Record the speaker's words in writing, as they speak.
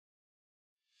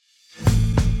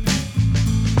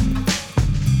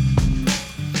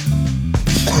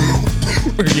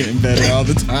We're getting better all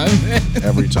the time, man.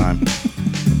 Every time.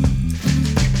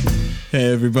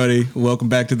 Hey, everybody. Welcome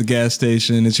back to the gas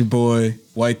station. It's your boy,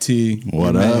 White T.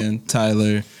 What your up? man,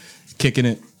 Tyler. Kicking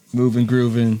it, moving,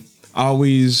 grooving.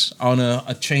 Always on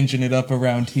a changing it up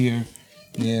around here.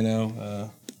 You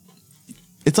know.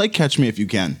 It's like Catch Me If You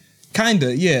Can.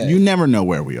 Kinda, yeah. You never know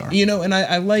where we are. You know, and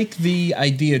I like the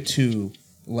idea, too.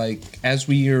 Like, as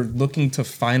we are looking to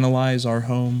finalize our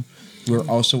home, we're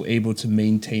also able to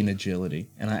maintain agility.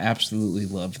 And I absolutely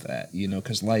love that, you know,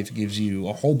 because life gives you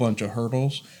a whole bunch of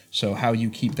hurdles. So how you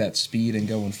keep that speed and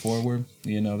going forward,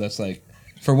 you know, that's like,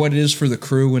 for what it is for the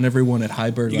crew and everyone at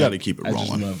Highbird. You got to keep it rolling. I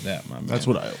just love that, my man. That's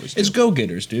what I always do. It's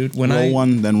go-getters, dude. Roll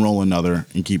one, then roll another,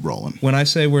 and keep rolling. When I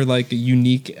say we're like a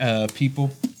unique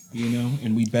people, you know,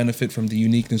 and we benefit from the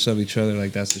uniqueness of each other,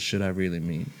 like that's the shit I really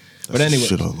mean. But anyway,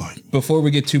 shit I like. Before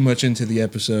we get too much into the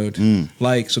episode,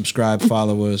 like, subscribe,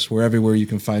 follow us. We're everywhere you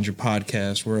can find your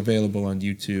podcast. We're available on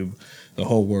YouTube. The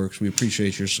whole works. We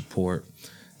appreciate your support.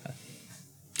 I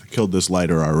killed this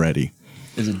lighter already.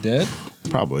 Is it dead?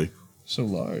 Probably. So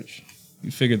large.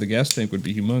 You figured the gas tank would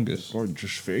be humongous. Or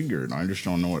just figured. I just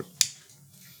don't know what.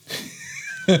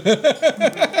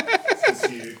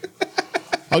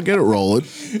 I'll get it rolling.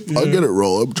 Yeah. I'll get it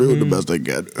rolling. I'm doing the best I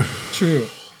can. True.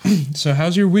 So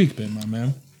how's your week been, my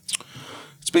man?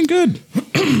 It's been good.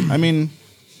 I mean,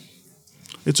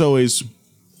 it's always,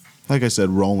 like I said,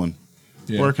 rolling.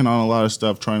 Yeah. Working on a lot of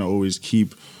stuff, trying to always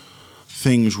keep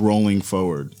things rolling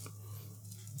forward.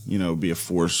 You know, be a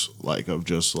force of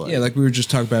just like... Yeah, like we were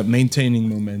just talking about maintaining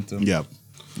momentum. Yeah.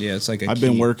 Yeah, it's like I've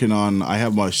been working on... I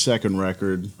have my second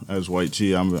record as White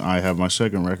T. I have my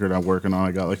second record I'm working on.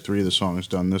 I got like 3 of the songs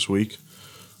done this week.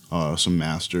 Some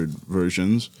mastered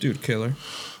versions. Dude, killer.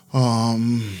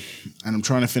 And I'm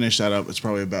trying to finish that up. It's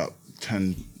probably about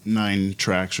 9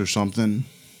 tracks or something.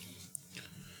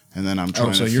 And then I'm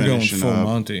trying to finish. Oh, so you're going full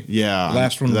Monty. Yeah.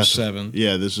 Last one was 7.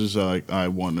 Yeah, this is I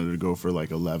wanted to go for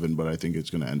like 11, but I think it's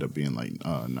going to end up being like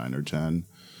 9 or 10.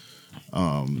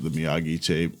 The Miyagi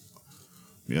tape.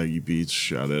 Miyagi Beats.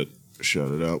 Shout it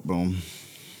out. Boom.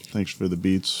 Thanks for the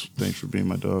beats. Thanks for being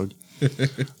my dog.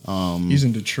 He's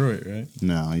in Detroit, right?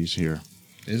 No, he's here.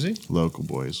 Is he? Local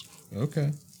boys.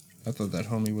 Okay. I thought that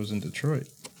homie was in Detroit.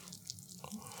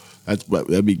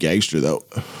 That'd be gangster, though.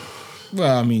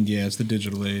 Well, I mean, yeah, it's the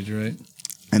digital age, right?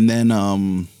 And then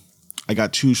I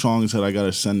got 2 songs that I got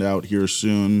to send out here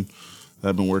soon that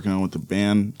I've been working on with the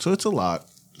band. So it's a lot.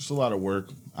 Just a lot of work.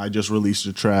 I just released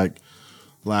a track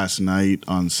last night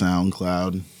on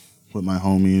SoundCloud with my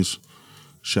homies.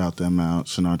 Shout them out.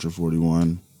 Sinatra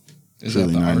 41. Is that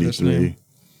the artist name?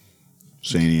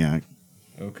 Saniac.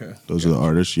 Okay. Those are the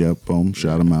artists. Yep. Boom.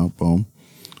 Shout them out. Boom.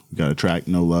 We got a track,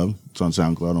 No Love. It's on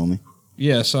SoundCloud only.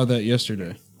 Yeah, I saw that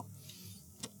yesterday.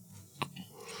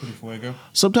 Pretty fuego.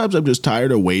 Sometimes I'm just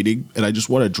tired of waiting, and I just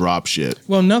want to drop shit.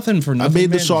 Well, nothing for nothing. I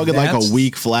made the song in like a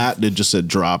week flat, and it just said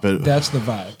drop it. That's the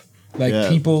vibe.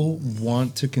 Like, people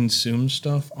want to consume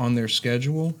stuff on their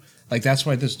schedule. Like, that's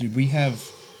why we have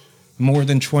more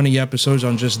than 20 episodes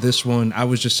on just this one. I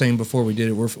was just saying before we did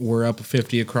it, we're up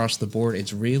 50 across the board.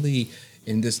 It's really,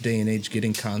 in this day and age,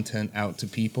 getting content out to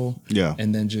people. Yeah.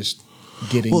 And then just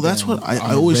getting that's what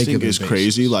I always think is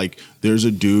crazy. Like, there's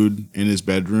a dude in his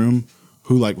bedroom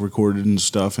who like recorded and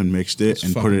stuff and mixed it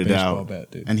and put it out.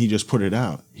 And he just put it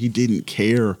out. He didn't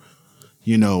care,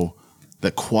 you know,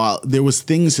 there was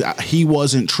things he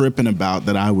wasn't tripping about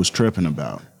that I was tripping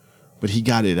about. But he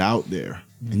got it out there.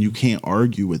 And you can't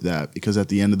argue with that because at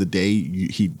the end of the day,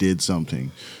 he did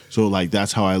something. So, like,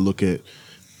 that's how I look at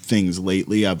things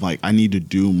lately. I'm like, I need to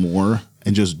do more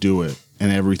and just do it.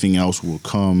 And everything else will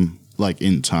come, like,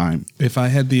 in time. If I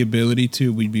had the ability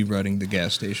to, we'd be running the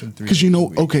gas station 3 Because, you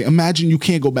know, okay, imagine you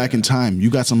can't go back in time.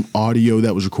 You got some audio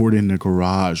that was recorded in a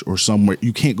garage or somewhere.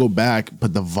 You can't go back,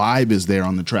 but the vibe is there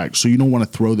on the track. So you don't want to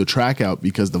throw the track out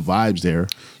because the vibe's there.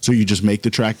 So you just make the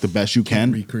track the best you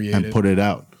can and put it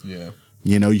out. Yeah.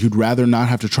 You know, you'd rather not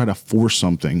have to try to force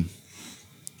something.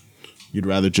 You'd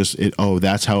rather just,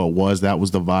 that's how it was. That was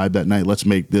the vibe that night. Let's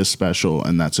make this special,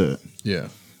 and that's it. Yeah.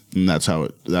 And that's how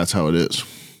it is.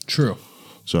 True.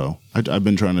 So I've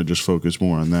been trying to just focus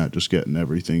more on that, just getting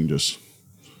everything, just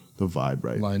the vibe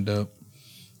right. Lined up.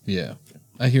 Yeah.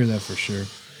 I hear that for sure.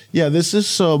 Yeah, this is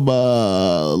some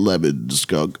lemon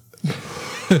skunk.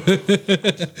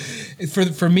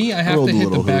 For me, I have to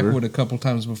hit the backwood a couple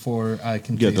times before I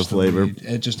can get the flavor.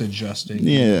 Just adjusting.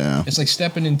 Yeah, it's like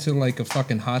stepping into like a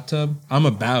fucking hot tub. I'm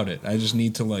about it. I just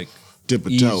need to like dip a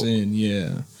ease toe in.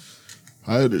 Yeah,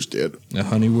 I understand. A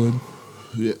honeywood.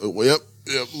 Yeah. Yep.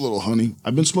 A little honey.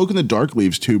 I've been smoking the dark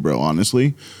leaves too, bro.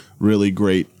 Honestly, really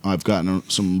great. I've gotten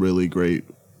some really great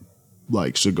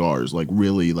like cigars, like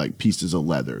really like pieces of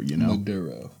leather, you know.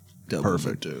 Maduro.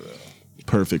 Perfect. Maduro.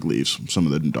 Perfect leaves. Some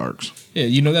of the darks.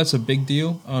 Yeah, that's a big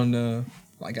deal on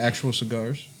like actual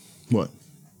cigars. What?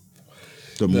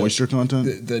 The moisture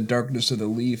content? The darkness of the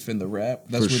leaf and the wrap.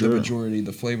 That's where the majority of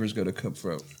the flavors go to come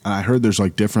from. And I heard there's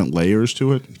like different layers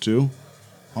to it too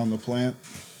on the plant.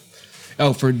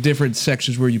 Oh, for different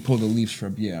sections where you pull the leaves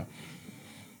from, yeah.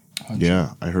 100.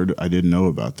 Yeah, I heard. I didn't know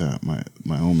about that. My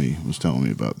homie was telling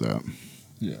me about that.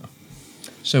 Yeah.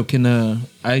 So can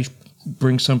I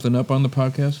bring something up on the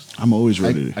podcast? I'm always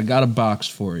ready. I got a box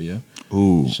for you.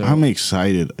 Ooh, so, I'm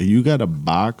excited. You got a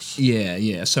box?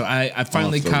 Yeah. So I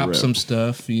finally copped some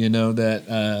stuff,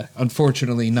 that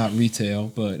unfortunately not retail,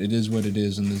 but it is what it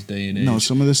is in this day and age. No,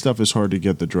 some of this stuff is hard to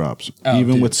get the drops.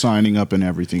 Even with signing up and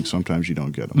everything, sometimes you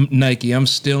don't get them. Nike, I'm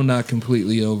still not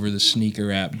completely over the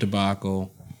sneaker app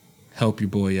debacle. Help your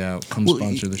boy out. Come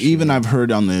sponsor the show. Even I've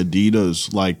heard on the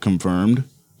Addidas, like, Confirmed,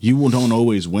 you don't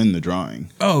always win the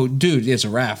drawing. Oh, dude, it's a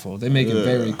raffle. They make it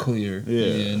very clear.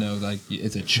 Yeah. Like,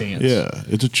 it's a chance. Yeah,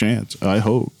 it's a chance. I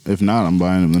hope. If not, I'm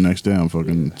buying them the next day on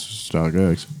fucking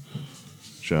StockX.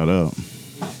 Shout out.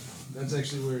 That's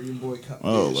actually where your boy cut.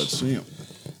 Let's see him.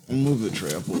 I'll move the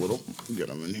tray up a little. Get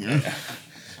him in here. Yeah.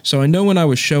 So I know when I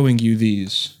was showing you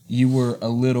these, you were a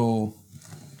little...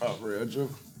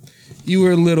 outrageous. You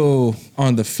were a little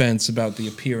on the fence about the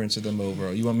appearance of them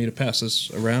overall. You want me to pass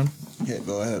this around? Yeah,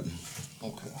 go ahead.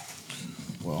 Okay.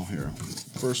 Well, here.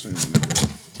 First thing I'm going to do,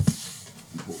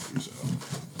 pull these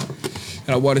out. And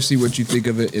I want to see what you think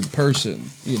of it in person,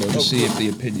 to see if the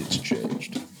opinion's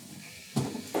changed.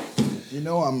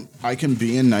 I can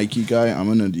be a Nike guy.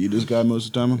 I'm an Adidas guy most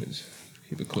of the time.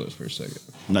 Keep it closed for a second.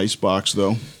 Nice box,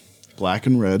 though. Black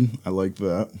and red. I like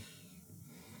that.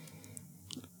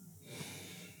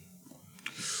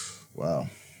 Wow.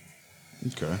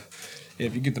 Okay. Yeah,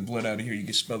 if you get the blood out of here, you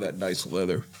can smell that nice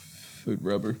leather. Food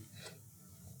rubber.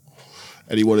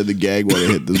 Eddie wanted the gag while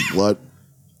I hit this blood.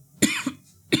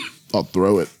 I'll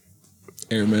throw it.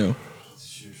 Airmail.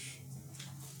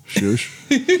 Shush.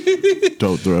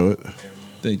 Don't throw it.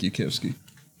 Thank you, Kevsky.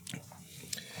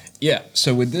 Yeah,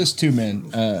 so with this too, man,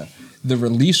 the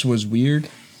release was weird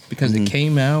because it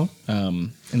came out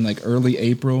in like early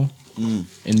April, and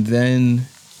then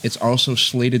it's also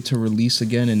slated to release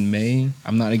again in May.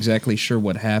 I'm not exactly sure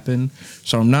what happened,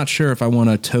 so I'm not sure if I want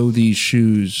to tow these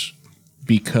shoes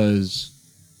because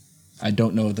I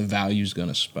don't know if the value's going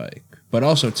to spike. But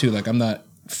also, too, like, I'm not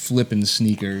flipping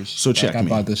sneakers. So check me. I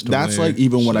bought this to That's wear, like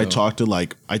even when I talked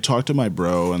to my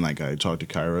bro and like I talked to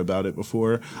Kyra about it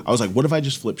before. I was like, what if I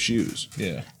just flip shoes?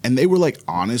 Yeah. And they were like,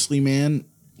 honestly, man,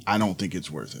 I don't think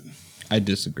it's worth it. I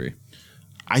disagree.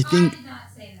 I think.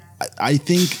 I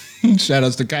think. Shout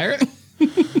outs to Kyra.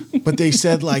 But they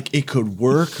said like it could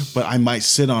work, but I might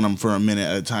sit on them for a minute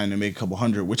at a time to make a couple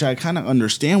hundred, which I kind of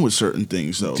understand with certain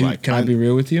things though. Dude, like, can I be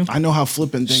real with you? I know how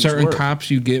flipping things certain work.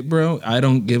 cops you get, bro. I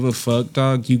don't give a fuck,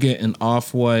 dog. You get an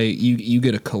off-white, you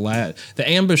get a collab. The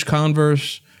ambush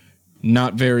Converse,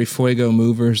 not very fuego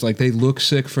movers. Like they look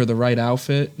sick for the right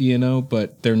outfit,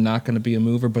 but they're not going to be a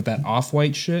mover. But that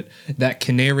off-white shit, that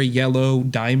canary yellow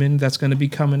diamond that's going to be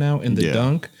coming out in the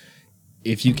dunk.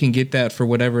 If you can get that for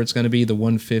whatever it's going to be, the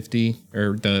 150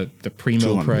 or the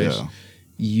primo price,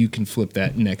 you can flip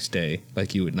that next day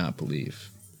like you would not believe.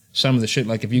 Some of the shit,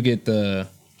 like if you get dude,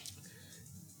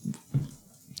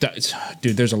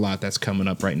 there's a lot that's coming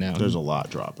up right now. There's a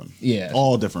lot dropping. Yeah.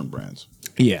 All different brands.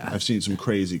 Yeah. I've seen some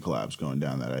crazy collabs going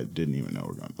down that I didn't even know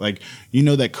were going. Like,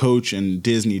 that Coach and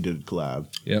Disney did a collab.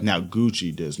 Yep. Now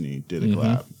Gucci Disney did a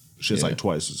collab. Shit's like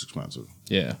twice as expensive.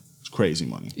 Yeah. Crazy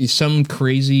money. Some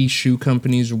crazy shoe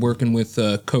companies are working with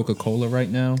Coca-Cola right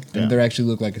now, and they actually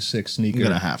look like a sick sneaker. You're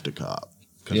gonna have to cop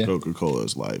because Coca-Cola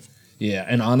is life. Yeah,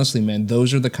 and honestly, man,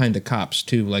 those are the kind of cops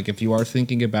too. Like if you are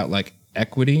thinking about like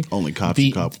equity, only cops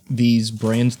cop. These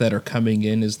brands that are coming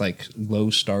in is like low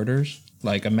starters.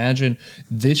 Like imagine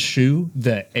this shoe,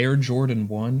 the Air Jordan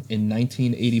 1 in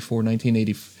 1984,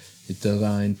 it's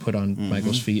designed, put on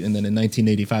Michael's feet, and then in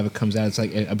 1985 it comes out. It's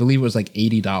like I believe it was like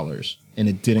 $80, and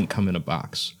it didn't come in a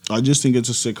box. I just think it's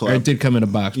a sick collab. Or it did come in a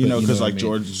box, because like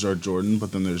Jordans are Jordan,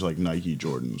 but then there's like Nike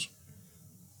Jordans.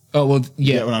 Oh well,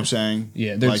 yeah. You get what I'm saying?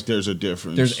 Yeah, there's a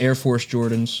difference. There's Air Force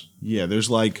Jordans. Yeah, there's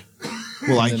like,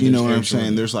 well, like you know what I'm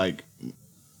saying? There's like,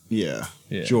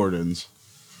 Jordans,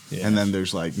 and then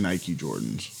there's like Nike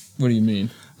Jordans. What do you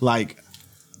mean? Like,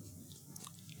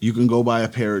 you can go buy a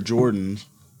pair of Jordans.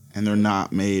 And they're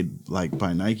not made like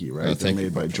by Nike, right? They're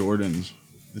made by Jordans.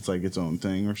 It's like its own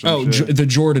thing or something. The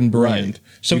Jordan brand. Right.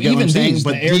 So even these,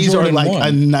 but these are like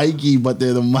a Nike, but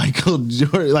they're the Michael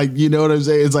Jordan. Like, you know what I'm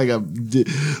saying? It's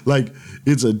like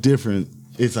it's a different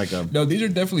It's like a no. These are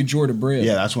definitely Jordan brand.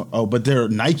 Yeah, that's what. Oh, but they're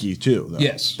Nike too. Though.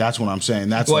 Yes, that's what I'm saying.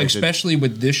 That's well, like especially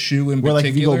with this shoe in particular. Like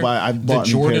if you go buy, I bought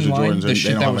the Jordan line, Jordans, the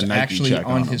shit that was actually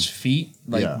on his feet.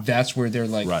 Like that's where they're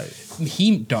like,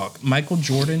 Michael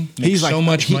Jordan makes he's like, so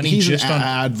much money he's just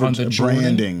on the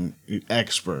branding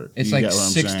expert. It's like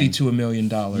 $60 to $1 million.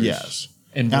 Yes,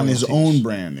 and on his own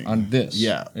branding on this.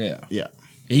 Yeah.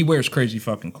 He wears crazy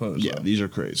fucking clothes. Yeah, these are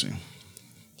crazy.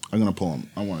 I'm gonna pull them.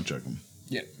 I want to check them.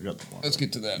 Yeah, let's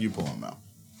get to that. You pull them out.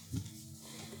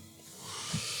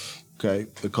 Okay,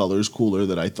 the color is cooler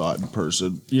than I thought in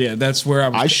person. Yeah, that's where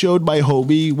I showed my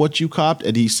homie what you copped,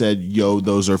 and he said, "Yo,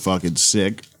 those are fucking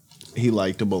sick." He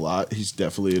liked them a lot. He's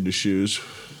definitely into shoes.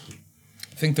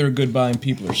 I think they're a good buy, and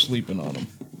people are sleeping on them.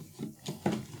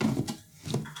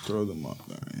 Throw them up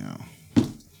there, yeah.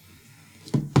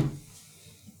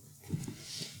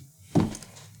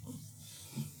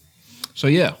 So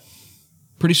yeah,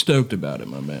 pretty stoked about it,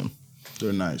 my man.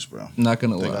 They're nice, bro. Not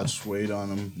gonna lie. They got suede on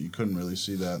them. You couldn't really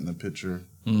see that in the picture.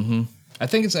 Mm-hmm. I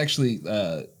think it's actually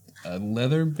a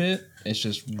leather bit. It's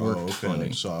just worked funny.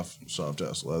 Like soft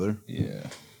ass leather. Yeah.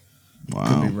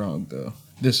 Wow. Could be wrong though.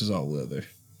 This is all leather.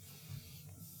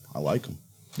 I like them.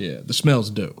 Yeah, the smell's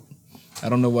dope. I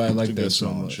don't know why I like that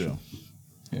so much. Show.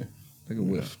 Yeah, like a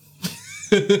whiff.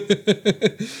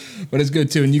 But it's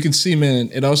good too, and you can see, man.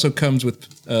 It also comes with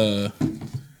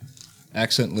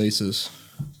accent laces.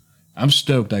 I'm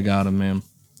stoked I got them, man.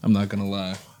 I'm not gonna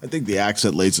lie. I think the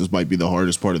accent laces might be the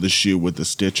hardest part of the shoe with the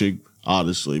stitching,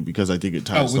 honestly, because I think it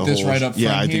ties the whole. This right up front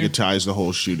yeah, I here? think it ties the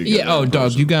whole shoe together. Yeah. Oh,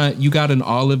 dog, you got an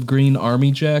olive green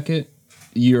army jacket.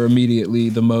 You're immediately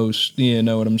the most. You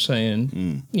know what I'm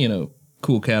saying? You know,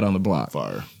 cool cat on the block.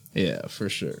 Fire. Yeah, for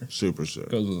sure. Super sick.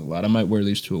 Goes with a lot. I might wear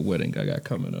these to a wedding I got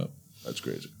coming up. That's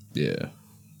crazy. Yeah.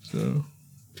 So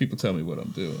people tell me what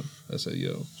I'm doing. I say,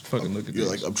 yo, fucking look at this. You're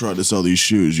like, I'm trying to sell these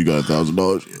shoes. You got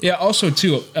 $1,000. Yeah, also,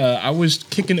 too, I was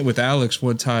kicking it with Alex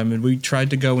one time, and we tried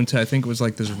to go into, I think it was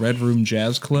like this Red Room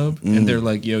Jazz Club, and they're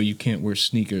like, yo, you can't wear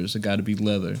sneakers. It got to be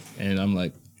leather. And I'm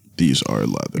like, these are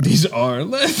leather. These are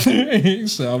leather.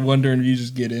 So I'm wondering if you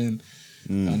just get in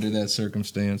under that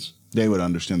circumstance. They would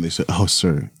understand. They said, oh,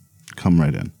 sir, come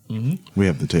right in. Mm-hmm. We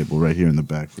have the table right here in the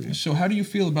back for you. So how do you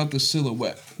feel about the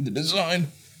silhouette, the design?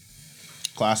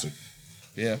 Classic.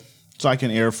 Yeah. It's like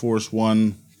an Air Force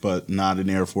One, but not an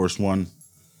Air Force One.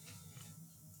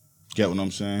 Get what I'm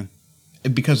saying?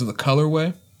 Because of the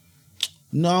colorway?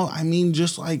 No, I mean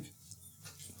just like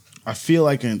I feel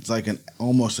like it's like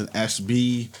almost an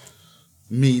SB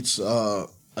meets an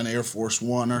Air Force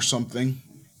One or something.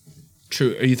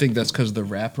 True. You think that's because of the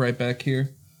wrap right back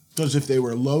here? Because if they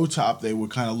were low top, they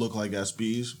would kind of look like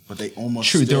SBs, but they almost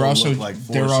True. Still They're also look like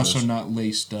Forces. They're also not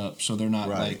laced up, so they're not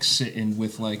Right. like sitting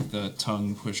with like the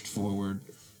tongue pushed forward.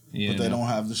 But they don't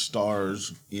have the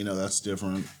stars. You know, that's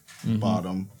different.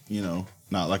 Bottom. You know,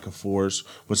 not like a Force,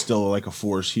 but still like a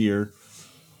Force here.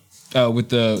 With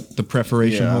the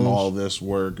preparation. Yeah, holes. and all this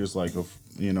work is like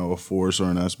a Force or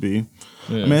an SB.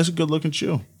 Yeah. I mean, it's a good looking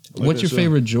shoe. Like What's your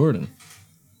favorite Jordan?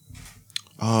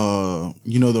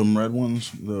 You know them red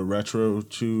ones, the Retro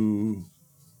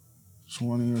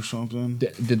 220 or something.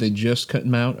 Did they just cut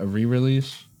them out a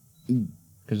re-release?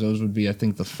 Because those would be, I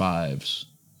think, the 5s.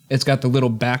 It's got the little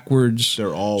backwards.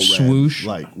 They're all red, swoosh,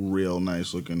 like real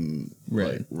nice looking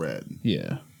red. Like red.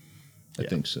 Yeah, I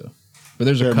think so. But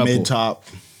they're a couple mid top.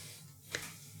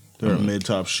 They're a mid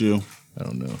top shoe. I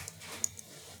don't know.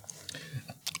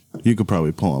 You could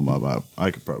probably pull them up. I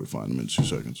could probably find them in 2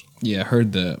 seconds. Yeah, I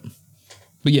heard that.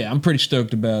 But yeah, I'm pretty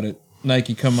stoked about it.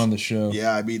 Nike, come on the show.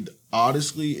 Yeah, I mean,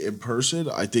 honestly, in person,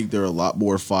 I think they're a lot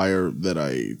more fire than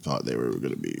I thought they were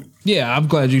going to be. Yeah, I'm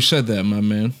glad you said that, my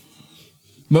man.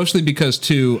 Mostly because,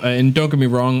 too, and don't get me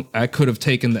wrong, I could have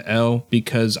taken the L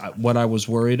because what I was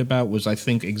worried about was, I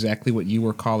think, exactly what you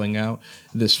were calling out.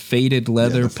 This faded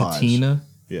leather patina.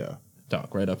 Yeah.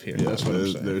 Dog, right up here. Yeah, that's what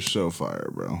I'm saying. They're so fire,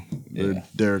 bro. Yeah.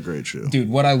 They're a great shoe. Dude,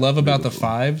 what I love about the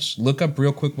 5s, look up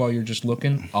real quick while you're just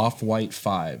looking, Off-White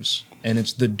 5s. And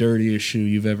it's the dirtiest shoe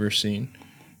you've ever seen.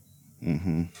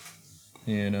 Mm-hmm.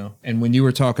 You know? And when you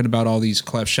were talking about all these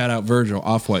clefs, shout out Virgil,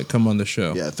 Off-White, come on the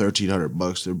show. Yeah,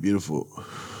 $1,300. They're beautiful.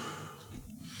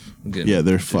 Yeah,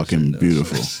 they're fucking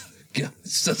beautiful. God,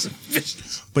 it's such a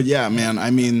business. But yeah, man,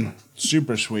 I mean,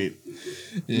 super sweet.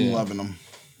 Yeah. I'm loving them.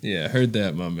 Yeah, I heard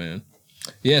that, my man.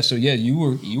 Yeah, so yeah, you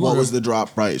were. What was the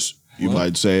drop price? You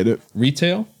might say it.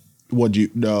 Retail? What'd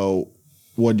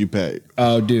you pay?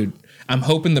 Oh, dude. I'm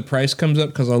hoping the price comes up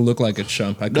because I'll look like a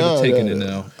chump. I could have taken it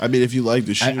now. I mean, if you like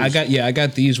the shoes. I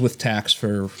got these with tax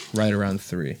for right around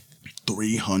 $3.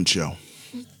 $300.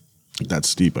 That's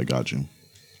steep. I got you.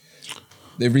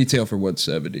 They retail for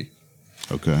 $170.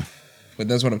 Okay. But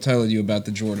that's what I'm telling you about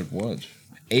the Jordan 1s.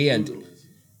 And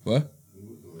what?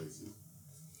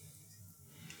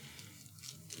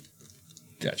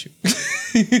 Got you.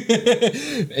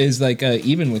 Is like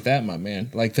even with that, my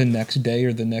man, like the next day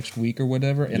or the next week or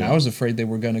whatever, and I was afraid they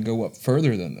were going to go up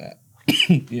further than that.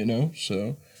 You know,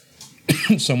 so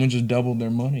someone just doubled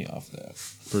their money off that.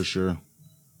 For sure.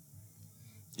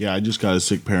 Yeah, I just got a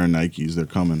sick pair of Nikes. They're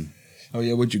coming. Oh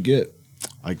yeah, what'd you get?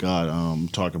 I got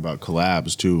talk about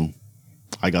collabs too.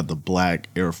 I got the black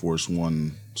Air Force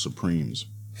One Supremes.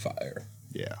 Fire.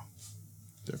 Yeah,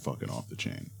 they're fucking off the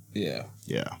chain. Yeah.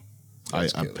 Yeah. I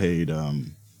paid I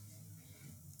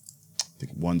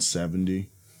think $170.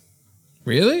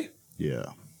 Really? Yeah.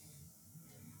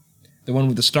 The one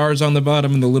with the stars on the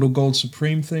bottom and the little gold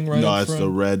Supreme thing right No, up it's front? the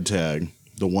red tag.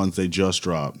 The ones they just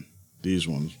dropped. These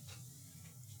ones.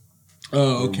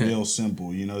 Oh, okay. They're real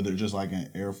simple. You know, they're just like an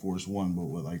Air Force One, but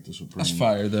with like the Supreme. That's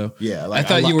fire, though. Yeah. Like, I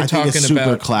thought you were talking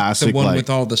about classic, the one like, with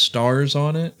all the stars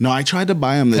on it. No, I tried to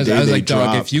buy them the day I was they like,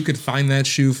 dropped. dog, if you could find that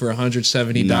shoe for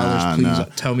 $170,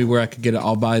 please tell me where I could get it.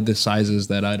 I'll buy the sizes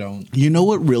that I don't. You know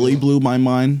what really blew my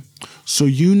mind? So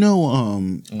you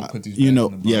know,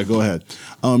 yeah, go ahead.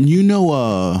 You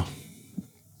know,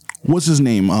 what's his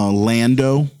name?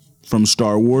 Lando from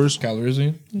Star Wars.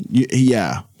 Calrissian?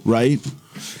 Yeah, right.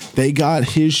 They got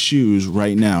his shoes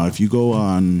right now. If you go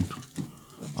on,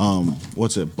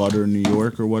 what's it, Butter New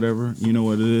York or whatever, you know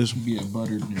what it is? Yeah,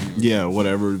 Butter New York. Yeah,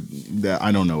 whatever. That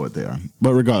I don't know what they are,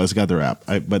 but regardless, I got their app.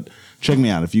 But check me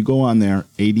out. If you go on there,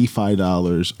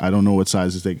 $85. I don't know what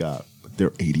sizes they got, but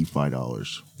they're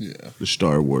 $85. Yeah. The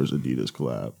Star Wars Adidas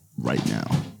collab right now.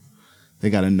 They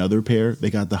got another pair. They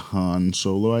got the Han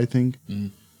Solo, I think.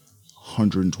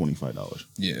 $125.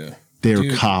 Yeah. They're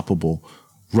coppable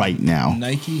right now.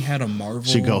 Nike had a Marvel.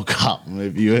 Should go cop them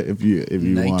if you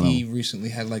Nike want them. Nike recently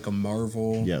had like a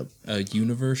Marvel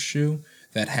Universe shoe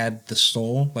that had the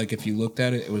sole. Like if you looked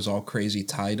at it, it was all crazy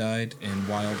tie-dyed and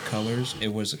wild colors.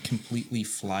 It was a completely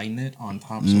fly knit on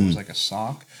top, so it was like a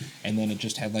sock. And then it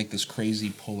just had like this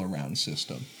crazy pull-around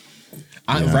system.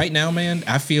 Right now, man,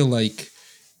 I feel like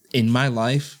in my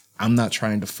life, I'm not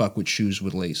trying to fuck with shoes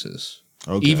with laces.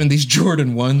 Okay. Even these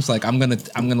Jordan 1s, like I'm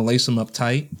gonna lace them up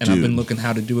tight, and I've been looking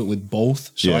how to do it with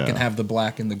both, so I can have the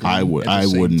black and the green. I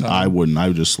wouldn't. I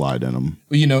would just slide in them.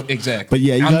 Well, you know exactly. But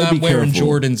yeah, you I'm gotta not be wearing careful.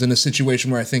 Jordans in a situation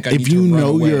where I think I need to If you run know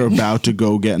away. you're about to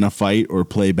go get in a fight or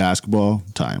play basketball,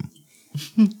 tie 'em.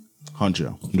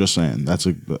 Huncho. I'm just saying that's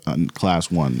a class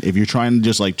 1. If you're trying to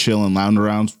just like chill and lounge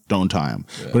around, don't tie them.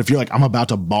 Yeah. But if you're like I'm about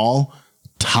to ball,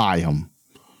 tie them.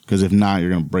 Because if not,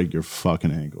 you're gonna break your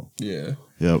fucking ankle. Yeah.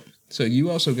 Yep. So you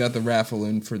also got the raffle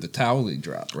in for the Towley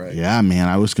drop, right? Yeah, man.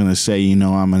 I was gonna say,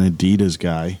 I'm an Adidas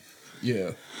guy.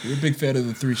 Yeah, you're a big fan of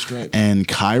the 3 stripes. And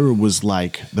Kyra was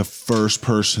like the first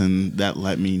person that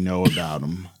let me know about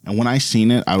him. And when I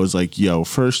seen it, I was like, yo,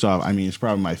 first off, I mean, it's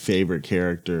probably my favorite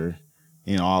character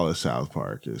in all of South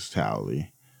Park is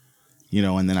Towley.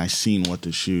 And then I seen what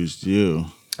the shoes do.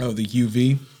 Oh, the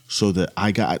UV. So that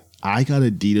I got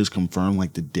Adidas Confirmed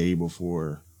like the day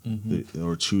before.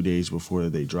 Or 2 days before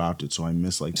they dropped it, so I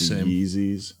missed like the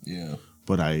Yeezys. Yeah,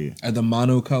 but the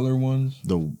monocolor ones.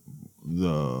 The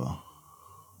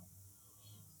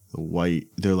white,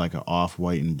 they're like an off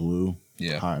white and blue.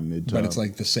 Yeah, high mid top. But it's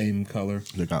like the same color.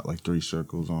 They got like 3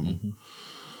 circles on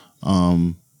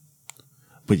them.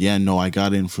 But yeah, no, I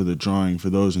got in for the drawing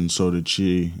for those, and so did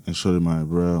she, and so did my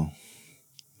bro.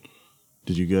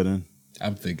 Did you get in?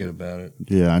 I'm thinking about it.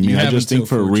 Yeah, I mean, I just think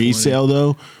for resale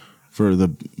though. For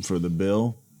the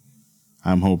bill,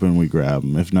 I'm hoping we grab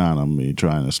them. If not, I'm gonna be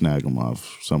trying to snag them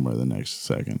off somewhere the next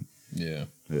second. Yeah.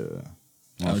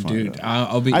 I'll dude,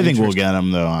 I'll be. I think we'll get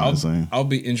them though. Honestly, I'll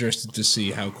be interested to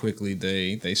see how quickly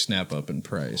they snap up in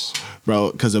price,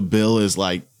 bro. Because a bill is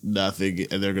like nothing.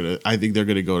 And I think they're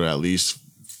gonna go to at least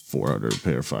 400 a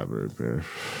pair, 500 a pair.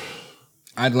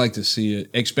 I'd like to see it,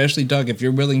 especially Doug. If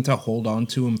you're willing to hold on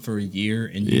to them for a year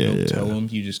and you don't tow them,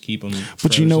 you just keep them. But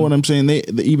frozen. You know what I'm saying? They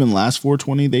even last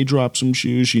 420, they dropped some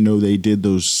shoes. They did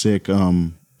those sick.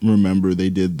 Remember they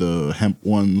did the hemp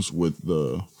ones with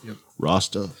the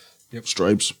Rasta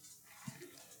stripes,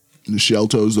 the shell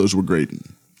toes. Those were great.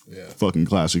 Yeah, fucking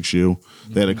classic shoe.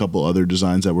 They had a couple other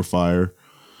designs that were fire.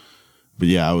 But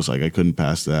yeah, I was like, I couldn't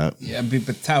pass that. Yeah,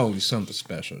 but Towel is something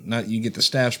special. Not you get the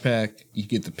stash pack, you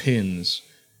get the pins,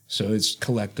 so it's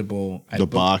collectible. The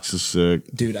box is sick,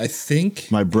 dude. I think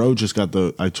my bro just got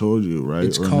the. I told you, right?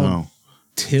 It's called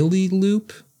Tilly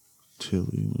Loop.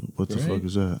 Tilly Loop. What the fuck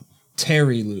is that?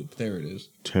 Terry Loop. There it is.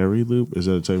 Terry Loop. Is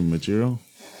that a type of material?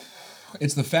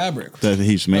 It's the fabric that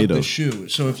he's made of the shoe.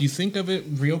 So if you think of it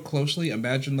real closely,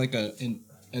 imagine like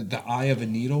the eye of a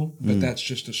needle, but that's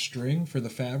just a string for the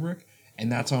fabric.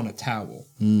 And that's on a towel.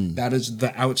 That is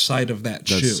the outside of that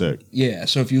shoe. That's sick. Yeah.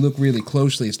 So if you look really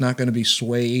closely, it's not going to be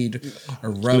suede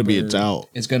or rubber. It's going to be a towel.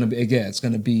 It's going to be it's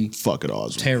going to be fucking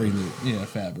awesome. Terry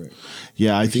fabric.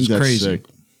 Yeah, I think that's crazy. Sick.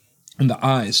 And the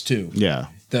eyes too. Yeah.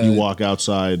 You walk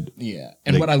outside. Yeah.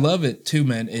 And what I love it too,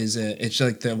 man, is it's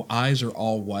like the eyes are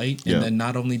all white. And then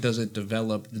not only does it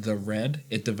develop the red,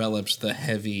 it develops the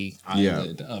heavy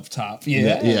eyelid up top.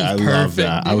 Yeah. I love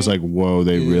that. Dude. I was like, whoa,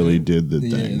 they really did the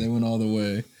thing. Yeah, they went all the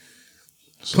way.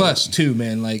 So, plus, too,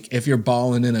 man, like if you're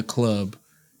balling in a club,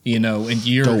 and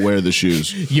you're don't wear the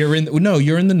shoes. You're in the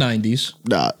 90s.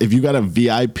 Nah, if you got a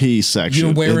VIP section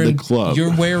in the club,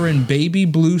 you're wearing baby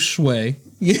blue suede.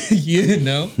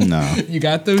 No. You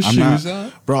got those shoes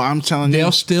on, bro. I'm telling you,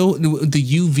 they'll still the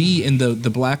UV and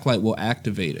the black light will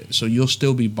activate it, so you'll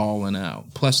still be balling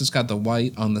out. Plus, it's got the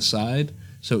white on the side,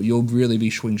 so you'll really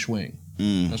be swing.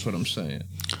 That's what I'm saying.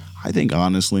 I think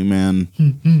honestly, man,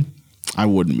 I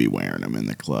wouldn't be wearing them in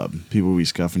the club. People be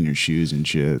scuffing your shoes and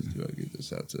shit. You gotta get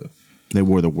this out too. They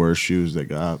wore the worst shoes they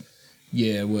got.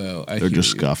 Yeah, well, they're just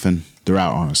scuffing. They're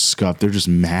out on a scuff. They're just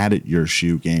mad at your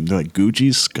shoe game. They're like,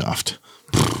 Gucci's scuffed.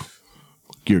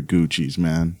 Your Gucci's,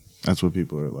 man. That's what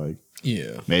people are like.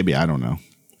 Yeah. Maybe, I don't know.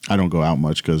 I don't go out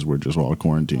much because we're just all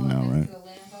quarantined now, right?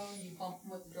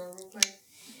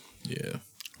 Yeah.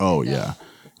 Oh, yeah.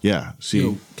 Yeah. See,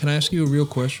 yo, can I ask you a real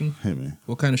question? Hey, man.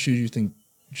 What kind of shoes do you think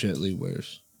Jet Li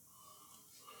wears?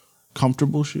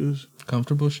 Comfortable shoes.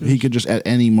 Comfortable shoes? He could just at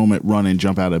any moment run and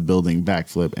jump out of a building,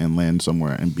 backflip, and land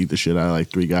somewhere and beat the shit out of like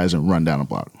 3 guys and run down a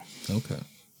block. Okay.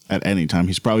 At any time.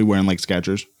 He's probably wearing like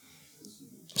Skechers.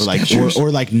 Or like,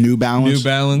 or like New Balance. New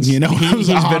Balance. You know, he's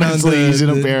in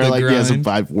a pair of like, grind. Some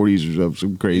 540s or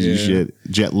some crazy shit.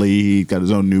 Jet Li, he got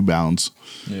his own New Balance.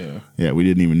 Yeah. Yeah, we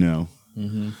didn't even know.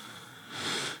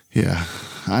 Yeah.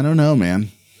 I don't know, man.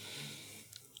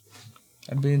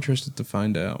 I'd be interested to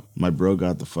find out. My bro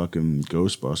got the fucking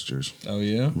Ghostbusters. Oh,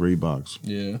 yeah? Reeboks.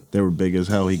 Yeah. They were big as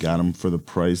hell. He got them for the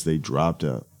price they dropped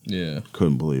at. Yeah.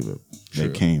 Couldn't believe it. True.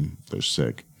 They came. They're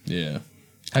sick. Yeah.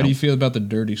 How do you feel about the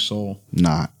Dirty Soul?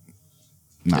 Not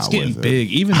it's getting big.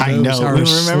 Even I know.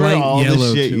 Remember all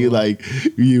the shit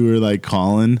you were like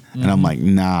calling, and I'm like,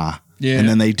 nah. Yeah. And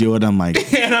then they do it. I'm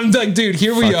like, and I'm like, dude,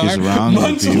 here we are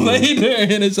months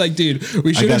later, and it's like, dude,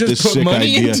 we should have just put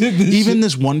money into this. Even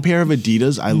this one pair of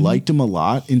Adidas, I liked them a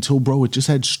lot until, bro, it just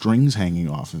had strings hanging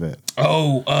off of it.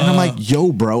 Oh, and I'm like,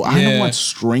 yo, bro, I don't want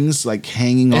strings like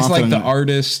hanging off. It's like the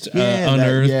artist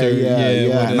unearthed.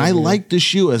 Yeah. And I like the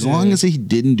shoe. As long as he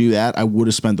didn't do that, I would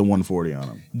have spent the $140 on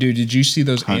him. Dude, did you see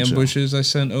those ambushes I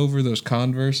sent over? Those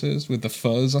Converses with the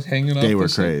fuzz hanging off? They were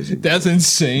crazy. That's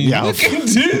insane. Yeah,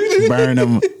 dude. Burn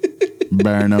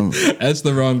them. That's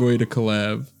the wrong way to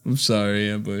collab. I'm sorry,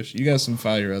 Ambush. You got some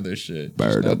fire other shit.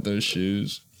 Burn not those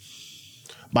shoes.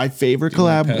 My favorite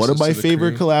collab, one of my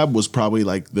favorite collab was probably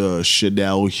like the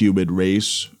Chanel Humid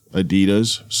Race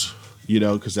Adidas,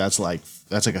 because that's like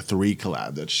a 3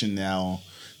 collab. That's Chanel,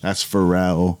 that's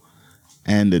Pharrell,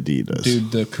 and Adidas.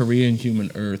 Dude, the Korean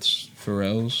Human Earths,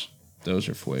 Pharrell's, those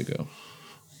are fuego.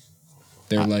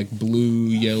 They're like blue,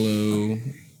 yellow,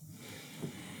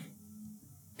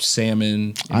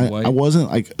 salmon, and white. I wasn't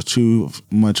like too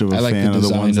much of a fan of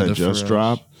the ones that just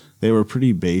dropped. They were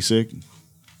pretty basic.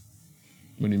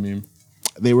 What do you mean?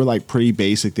 They were like pretty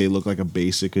basic. They look like a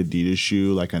basic Adidas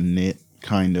shoe, like a knit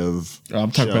kind of.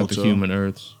 I'm talking about the Human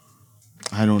Earths.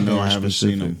 I don't know. I haven't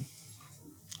seen them.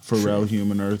 Pharrell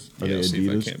Human Earth. Are they Adidas? See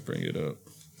if I can't bring it up.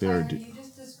 They're you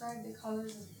just described the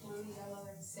colors as blue, yellow,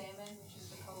 and salmon, which is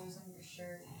the colors on your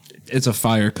shirt. It's a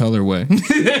fire colorway.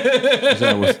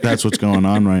 That's what's going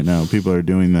on right now. People are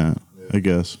doing that, I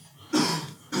guess.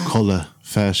 Color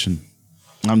fashion.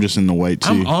 I'm just in the white tee.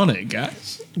 I'm on it,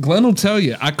 guys. Glenn will tell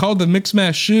you. I called the mix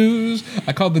match shoes.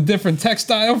 I called the different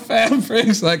textile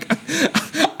fabrics. Like,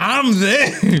 I'm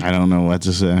there. I don't know what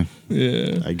to say.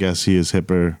 Yeah. I guess he is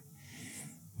hipper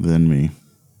than me.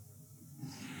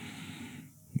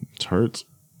 It hurts.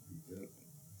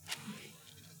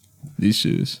 These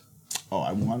shoes. Oh,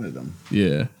 I wanted them.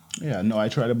 Yeah. Yeah, no, I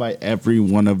try to buy every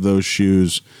one of those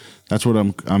shoes. That's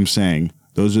what I'm saying.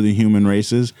 Those are the human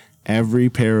races. Every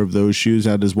pair of those shoes,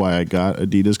 that is why I got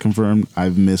Addidas Confirmed.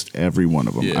 I've missed every one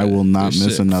of them. Yeah, I will not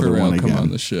miss another one again. Come on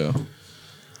the show.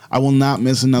 I will not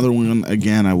miss another one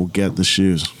again. I will get the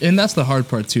shoes. And that's the hard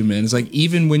part too, man. It's like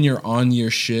even when you're on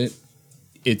your shit,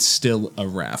 it's still a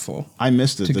raffle. I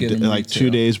missed it. Like 2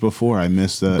 days before, I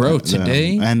missed the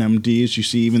today NMDs. You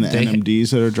see, even the NMDs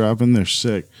that are dropping, they're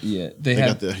sick. Yeah, they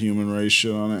got the human race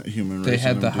shit on it. They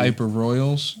had the Hyper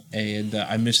Royals, and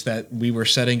I missed that. We were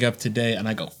setting up today, and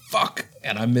I go, fuck.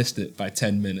 and I missed it by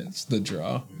 10 minutes, the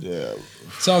draw. Yeah.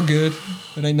 It's all good.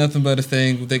 It ain't nothing but a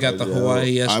thing. They got the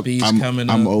Hawaii SBs coming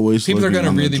up. People are going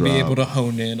to really be able to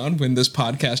hone in on when this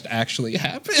podcast actually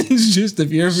happens. Just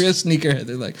if you're a real sneakerhead,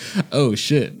 they're like, oh,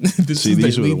 shit.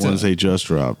 These were the ones they just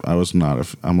dropped.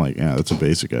 I'm like, yeah, that's a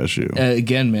basic ass shoe.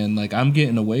 Again, man, like I'm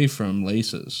getting away from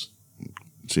laces.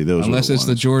 See, those unless are the it's ones.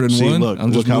 the Jordan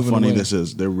 1. Look how funny away. This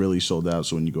is. They're really sold out.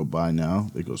 So when you go buy now,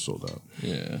 they go sold out.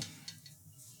 Yeah.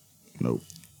 Nope.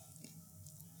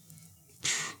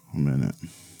 I'm in it.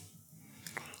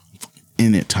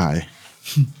 In it, Ty.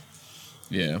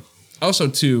 Yeah. Also,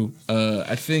 too,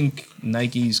 I think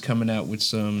Nike's coming out with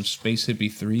some Space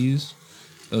Hippie 3s.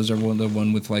 Those are the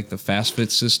one with like the fast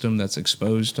fit system that's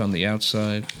exposed on the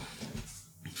outside.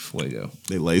 Fuego.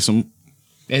 They lace them.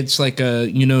 It's like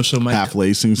so my half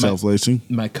lacing, self lacing.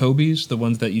 My Kobe's, the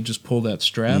ones that you just pull that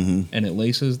strap and it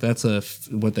laces. That's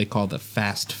what they call the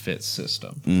fast fit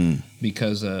system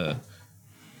because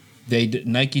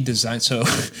Nike designed so.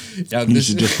 We're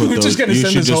just gonna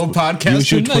send this whole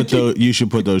podcast. You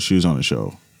should put those shoes on a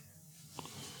show.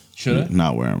 Should I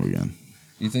not wear them again?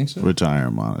 You think so? Retire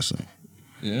them, honestly.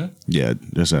 Yeah. Yeah,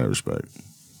 just out of respect.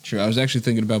 True. I was actually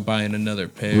thinking about buying another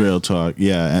pair. Real talk.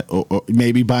 Yeah. Or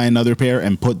maybe buy another pair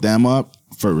and put them up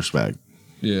for respect.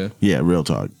 Yeah. Yeah, real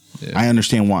talk. Yeah. I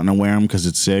understand wanting to wear them because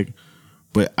it's sick,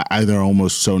 but they're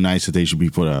almost so nice that they should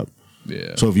be put up.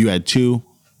 Yeah. So if you had two,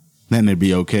 then it'd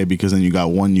be okay because then you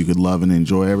got one you could love and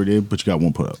enjoy every day, but you got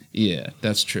one put up. Yeah,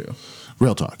 that's true.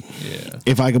 Real talk. Yeah.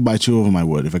 If I could buy 2 of them, I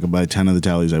would. If I could buy 10 of the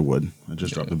tallies, I would. I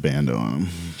just dropped a bando on them.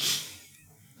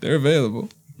 They're available.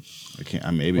 I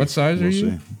can't. Maybe. What size are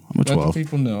you? See. I'm a 12. Let the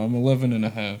people know. I'm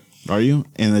 11.5. Are you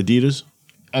in Adidas?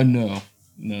 No.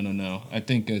 I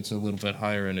think it's a little bit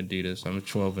higher in Adidas. I'm a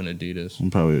 12 in Adidas.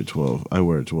 I'm probably a 12. I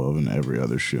wear a 12 in every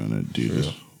other shoe in Adidas.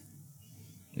 True.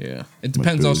 Yeah. It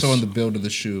depends also on the build of the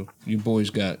shoe. You boys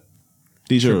got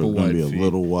these are going to be a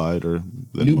little wider.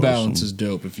 Than New Balance is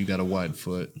dope if you got a wide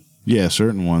foot. Yeah,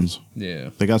 certain ones.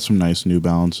 Yeah. They got some nice New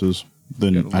Balances. I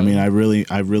really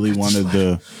wanted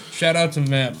the. Shout out to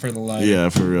Matt for the light. Yeah,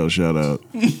 for real. Shout out.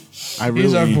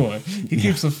 He's our boy. He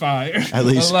keeps the fire at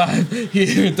least alive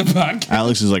here at the podcast.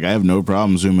 Alex is like, I have no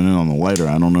problem zooming in on the lighter.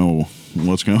 I don't know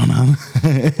what's going on.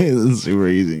 It's super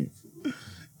easy.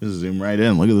 Just zoom right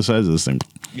in. Look at the size of this thing.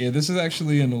 Yeah, this is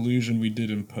actually an illusion we did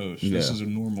in post. Yeah. This is a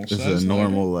normal size. This is a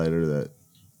normal lighter that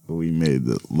we made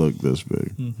that look this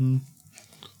big. Mm-hmm.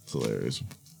 It's hilarious.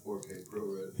 4K Pro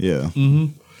Red. Yeah. Mm-hmm.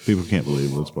 People can't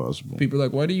believe what's possible. People are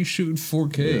like, why do you shoot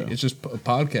 4K? Yeah. It's just a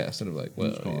podcast. And I'm like,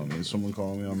 well. Is someone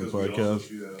calling me on the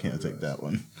podcast? Can't take that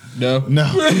one. No.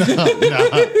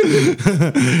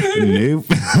 Nope.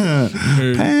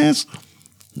 Pass.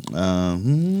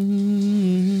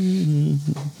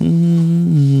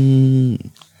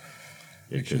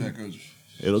 Make sure that goes.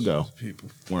 It'll go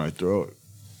when I throw it.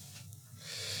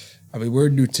 I mean, we're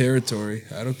in new territory.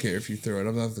 I don't care if you throw it.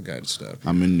 I'm not the guy to stop you.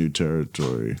 I'm in new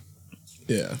territory.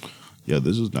 Yeah. Yeah,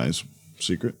 this is nice.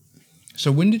 Secret.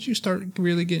 So when did you start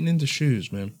really getting into shoes,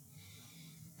 man?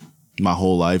 My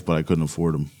whole life, but I couldn't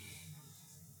afford them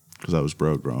because I was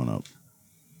broke growing up.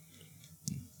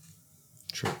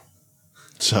 True.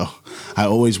 So I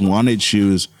always wanted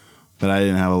shoes, but I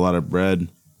didn't have a lot of bread.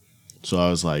 So I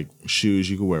was like, shoes,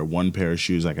 you could wear one pair of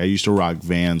shoes. Like I used to rock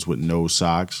Vans with no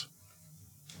socks,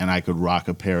 and I could rock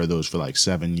a pair of those for like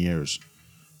 7 years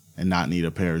and not need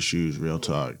a pair of shoes, real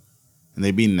talk. And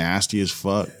they'd be nasty as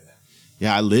fuck.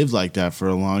 Yeah, I lived like that for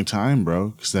a long time,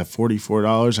 bro. Because that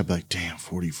 $44, I'd be like, damn,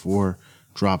 44.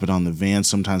 Drop it on the Vans.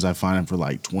 Sometimes I find them for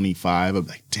like 25. I'd be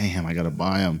like, damn, I got to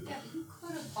buy them. Yeah, you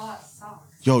could have bought socks.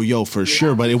 Yo, for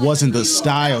sure, but it wasn't the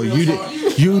style.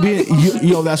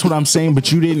 That's what I'm saying.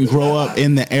 But you didn't grow up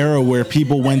in the era where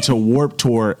people went to Warped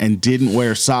Tour and didn't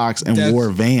wear socks and wore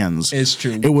Vans. It's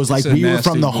true. It was like we were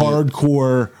from the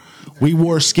hardcore. We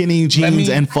wore skinny jeans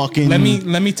and fucking. Let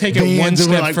me take it one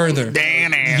step further.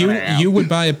 You would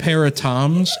buy a pair of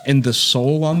Toms, and the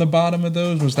sole on the bottom of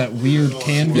those was that weird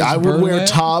canvas. Yeah, I would wear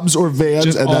Toms or Vans,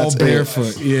 just and all that's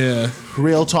barefoot. It. Yeah.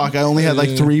 Real talk. I only had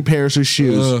like 3 pairs of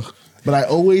shoes. But I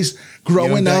always,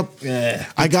 growing up,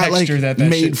 I got like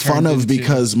made fun of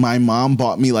because my mom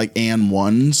bought me like And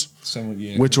Ones,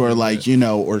 which were like,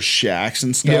 or Shacks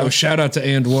and stuff. Yo, shout out to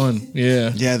And One.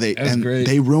 Yeah. Yeah,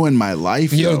 they ruined my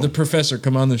life. Yo, the professor,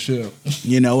 come on the show.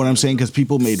 You know what I'm saying? Because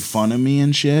people made fun of me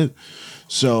and shit.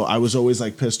 So I was always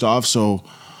like pissed off. So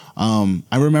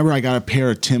I remember I got a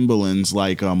pair of Timberlands,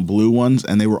 like blue ones,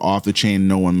 and they were off the chain.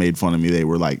 No one made fun of me. They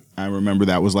were like, I remember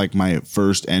that was like my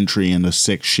first entry into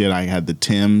sick shit. I had the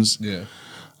Tims. Yeah.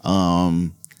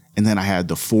 And then I had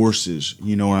the Forces.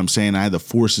 You know what I'm saying? I had the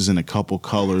Forces in a couple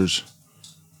colors.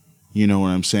 You know what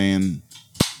I'm saying?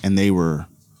 And they were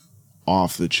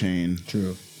off the chain.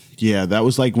 True. Yeah, that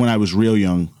was like when I was real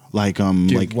young. Like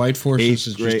Dude, like White Forces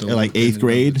is grade, just a like 8th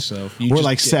grade or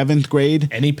like 7th grade.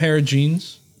 Any pair of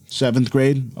jeans, 7th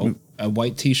grade, a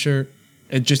white T-shirt,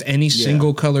 just any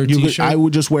single color T-shirt. I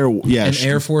would just wear and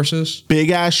Air Forces,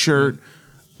 big ass shirt,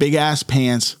 big ass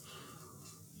pants.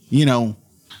 You know,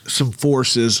 some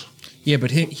Forces. Yeah, but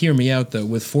hear me out though.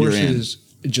 With Forces,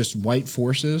 just white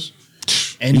Forces,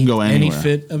 you can go anywhere. Any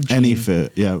fit of jeans, any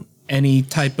fit, yeah. Any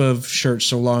type of shirt,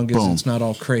 so long as it's not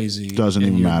all crazy. Doesn't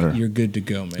even matter. You're good to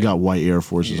go, man. You got white Air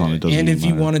Forces on it. Doesn't and even if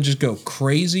matter. you want to just go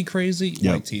crazy,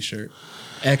 white T-shirt,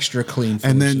 extra clean.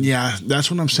 Forces. And then that's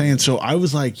what I'm saying. So I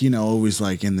was like, always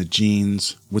like in the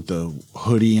jeans with the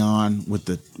hoodie on, with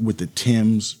the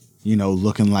Timbs,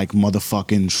 looking like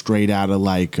motherfucking straight out of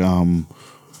like,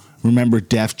 remember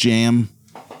Def Jam?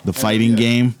 The fighting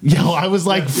game. Yo, I was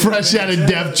like fresh out of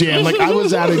Def Jam. Like I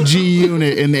was out of G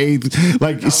Unit in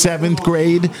 7th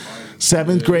grade.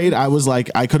 7th grade, I was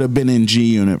like, I could have been in G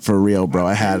Unit for real, bro.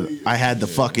 I had the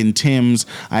fucking Timbs,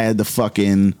 I had the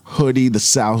fucking hoodie, the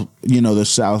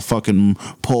South fucking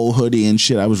Pole hoodie and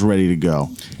shit. I was ready to go.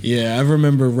 Yeah, I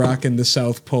remember rocking the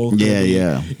South Pole hoodie.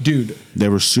 Yeah. Dude. They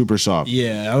were super soft.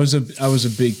 Yeah, I was a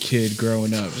big kid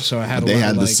growing up, so I had they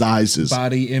had the sizes.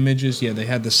 Body images. Yeah, they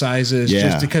had the sizes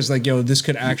just because like, this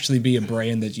could actually be a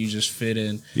brand that you just fit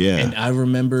in. Yeah. And I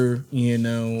remember,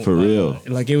 for real.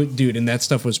 Like dude, and that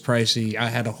stuff was pricey. I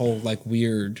had a whole like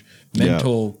weird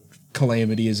mental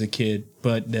calamity as a kid,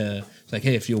 but it's like,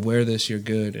 hey, if you'll wear this, you're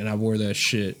good. And I wore that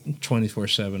shit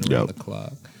 24/7 around the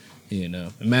clock,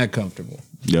 and mad comfortable.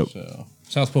 Yep. So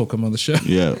South Pole, come on the show.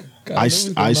 Yeah. God, I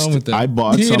bought something. I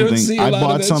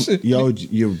bought something. Yo,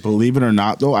 you believe it or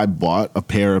not though, I bought a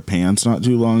pair of pants not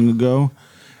too long ago,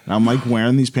 and I'm like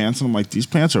wearing these pants, and I'm like, these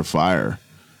pants are fire,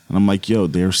 and I'm like, yo,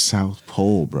 they're South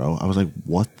Pole, bro. I was like,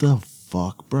 what the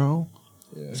fuck, bro?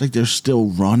 Yeah. It's like they're still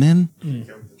running.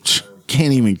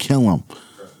 Can't even kill them.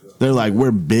 They're like, we're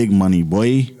big money,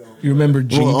 boy. You remember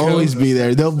Jinko? We'll always be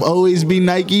there. They'll always be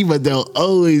Nike, but they'll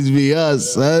always be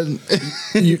us, son.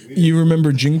 you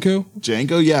remember Jinko?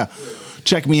 Janko, yeah.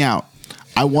 Check me out.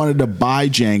 I wanted to buy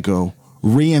Janko,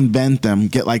 reinvent them,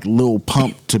 get like Lil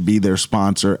Pump to be their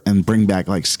sponsor, and bring back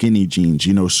like skinny jeans,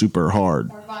 super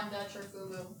hard. Or Von Dutch or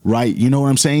Fubu. Right. You know what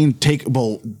I'm saying?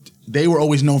 They were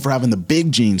always known for having the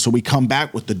big jeans, so we come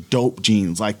back with the dope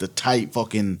jeans, like the tight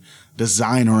fucking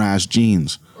designer ass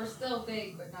jeans. We're still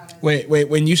big, but not as Wait.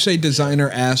 When you say designer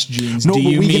ass jeans, no, do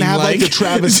you we mean can have like the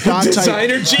Travis Scott type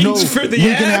designer jeans for the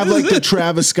we ass? can have like the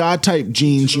Travis Scott type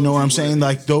jeans. You know what I'm saying?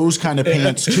 Like those kind of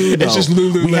pants too. Though. It's just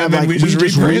Lululemon. We have like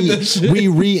we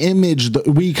re-image.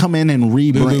 We come in and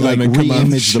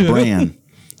re-image the brand.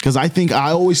 Because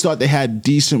I always thought they had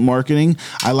decent marketing.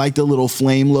 I like the little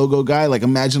flame logo guy. Like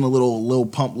imagine a little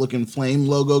Pump looking flame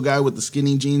logo guy with the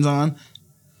skinny jeans on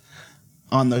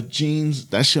the jeans.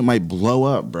 That shit might blow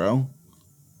up, bro.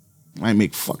 We might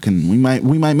make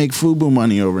FUBU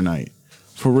money overnight.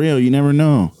 For real, you never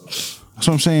know. That's what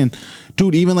I'm saying.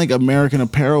 Dude, even like American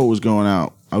Apparel was going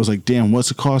out. I was like, damn, what's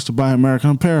the cost to buy American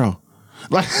Apparel?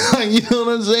 Like you know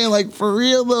what I'm saying? Like for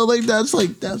real though,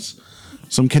 that's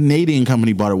some Canadian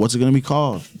company bought it. What's it going to be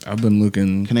called? I've been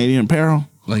looking. Canadian Apparel?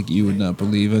 Like you would not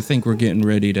believe. I think we're getting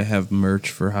ready to have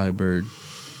merch for Highbird.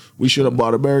 We should have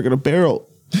bought American Apparel.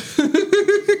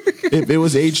 If it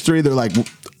was H3, they're like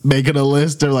making a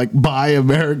list. They're like, buy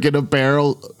American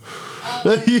Apparel.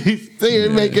 They're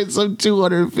making some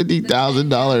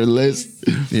 $250,000 list.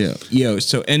 Yeah. Yo,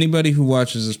 so anybody who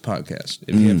watches this podcast,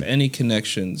 if you have any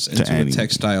connections into a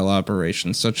textile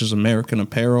operation, such as American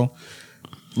Apparel,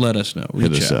 let us know.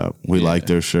 Hit us up. We like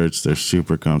their shirts. They're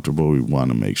super comfortable. We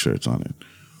want to make shirts on it.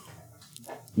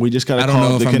 We just got to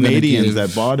call up the Canadians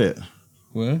that bought it.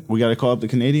 What? We got to call up the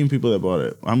Canadian people that bought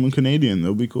it. I'm a Canadian.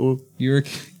 They'll be cool.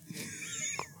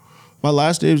 My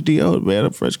last name's Dion, man.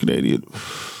 I'm French Canadian.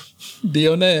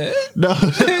 Dionette? No,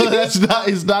 that's not.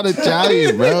 It's not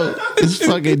Italian, bro. It's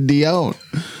fucking Dion.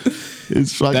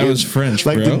 It's fucking. That was French,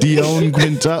 like bro. The Dion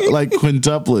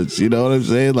quintuplets. You know what I'm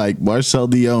saying? Like Marcel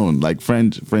Dion, like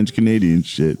French Canadian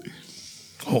shit.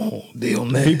 Oh,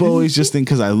 Dionette. People always just think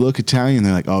because I look Italian,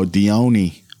 they're like, oh,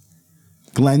 Dione,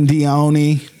 Glenn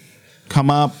Dione, come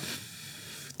up,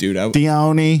 dude.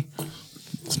 Dione.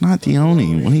 It's not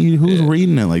Dione. Who's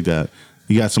reading it like that?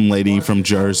 You got some lady from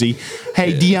Jersey.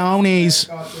 Hey, Dionys,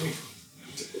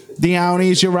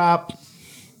 you're up.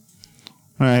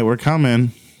 All right, we're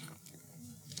coming.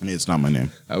 It's not my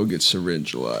name. I would get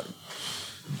syringe a lot.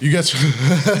 You got.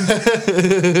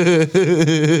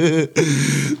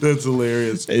 That's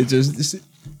hilarious. It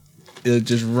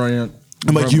just ran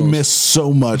I'm like, you missed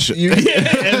so much.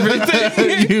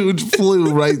 Everything. You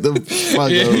flew right the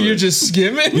fuck over. You're just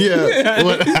skimming? Yeah.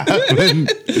 What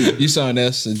happened? You saw an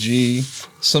S, a G,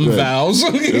 some vowels.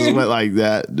 Just went like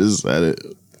that. Just said it.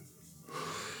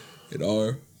 An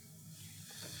R.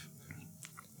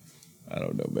 I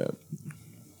don't know, man.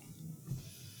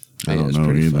 I don't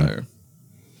know either. Fire.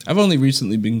 I've only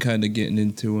recently been kind of getting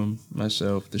into them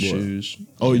myself, the shoes.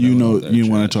 Oh, you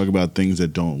want to talk about things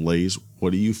that don't lace?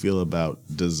 What do you feel about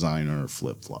designer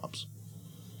flip-flops?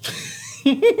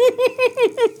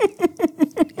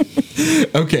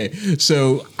 Okay,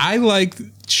 so I like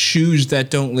shoes that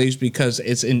don't lace because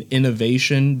it's an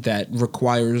innovation that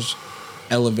requires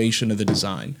elevation of the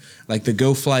design. Like the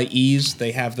Go Fly E's,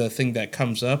 they have the thing that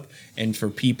comes up, and for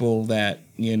people that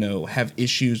have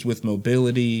issues with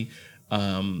mobility,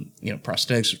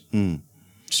 prosthetics,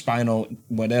 spinal,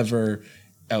 whatever,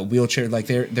 wheelchair, like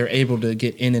they're able to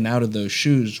get in and out of those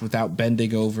shoes without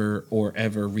bending over or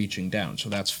ever reaching down. So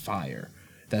that's fire.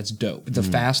 That's dope. The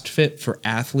fast fit for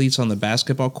athletes on the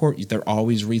basketball court, they're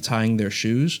always retying their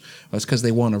shoes. That's because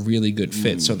they want a really good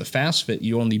fit. So the fast fit,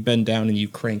 you only bend down and you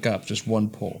crank up, just one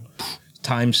pull.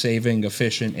 Time saving,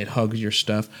 efficient, it hugs your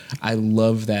stuff. I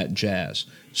love that jazz.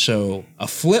 So a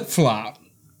flip flop,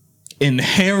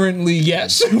 inherently,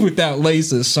 yes, without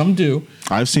laces. Some do.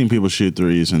 I've seen people shoot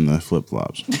threes in the flip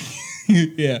flops.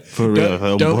 Yeah, for real,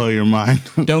 they'll blow your mind.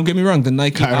 Don't get me wrong. The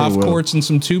Nike off courts and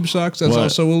some tube socks. That's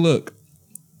also a look.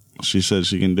 She said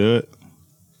she can do it.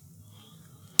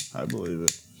 I believe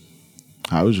it.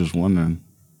 I was just wondering.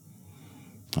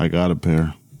 I got a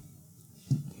pair.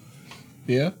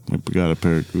 Yeah? I got a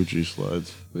pair of Gucci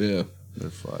slides. Yeah. They're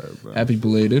fire, bro. Happy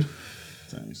belated.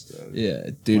 Thanks, Dad.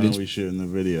 Yeah, dude. When are we shooting the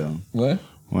video? What?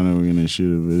 When are we going to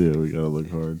shoot a video? We got to look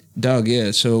hard. Dog,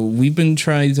 yeah. So we've been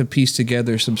trying to piece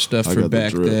together some stuff for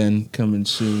back then coming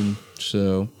soon.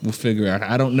 So we'll figure out.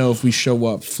 I don't know if we show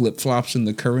up flip-flops in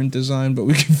the current design, but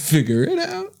we can figure it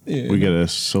out. Yeah. We get a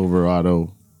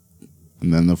Silverado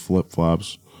and then the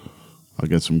flip-flops. I'll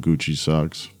get some Gucci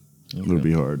socks. Okay. It'll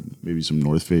be hard. Maybe some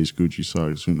North Face Gucci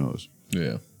socks. Who knows?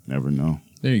 Yeah. Never know.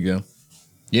 There you go.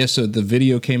 Yeah, so the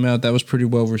video came out. That was pretty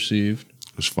well received.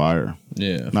 It was fire.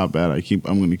 Yeah. Not bad.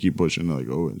 I'm going to keep pushing like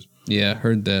always. Yeah, I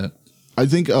heard that. I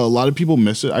think a lot of people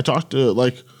miss it. I talk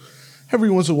to every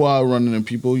once in a while running into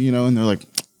people, and they're like,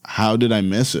 how did I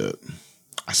miss it?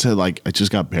 I said, I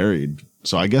just got buried.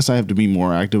 So I guess I have to be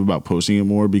more active about posting it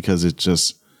more because it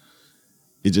just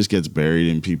gets buried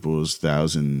in people's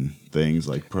thousand things,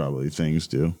 like probably things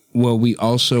do. Well, we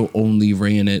also only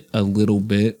ran it a little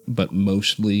bit, but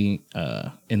mostly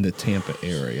in the Tampa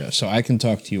area. So I can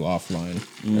talk to you offline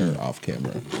or off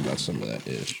camera about some of that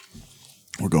ish.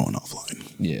 We're going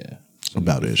offline. Yeah.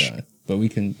 About ish. Fine. But we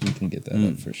can get that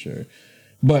up for sure.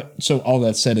 But so all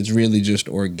that said, it's really just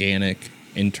organic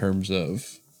in terms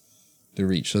of the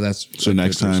reach. So that's so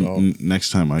next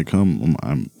time I come,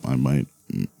 I might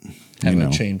have a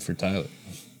chain for Tyler.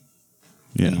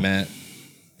 Yeah, and Matt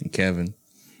and Kevin,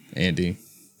 Andy,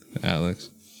 Alex.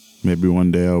 Maybe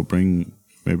one day I'll bring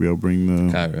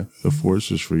the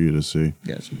forces for you to see.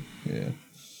 Gotcha. Yeah.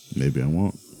 Maybe I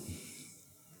won't.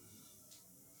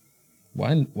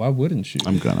 Why wouldn't you?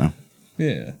 I'm gonna.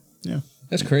 Yeah. Yeah.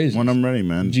 That's crazy. When I'm ready,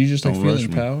 man. Do you just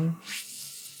feeling power?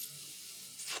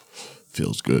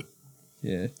 Feels good.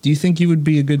 Yeah. Do you think you would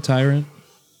be a good tyrant?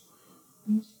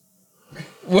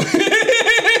 What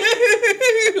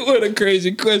a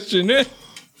crazy question.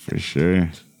 For sure.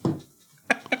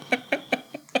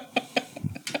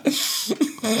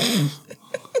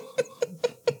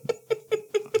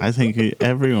 I think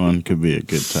everyone could be a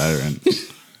good tyrant.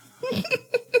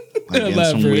 In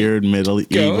some weird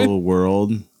medieval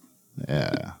world.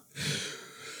 Yeah.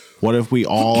 What if we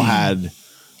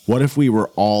were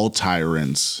all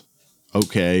tyrants,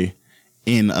 okay,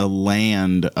 in a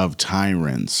land of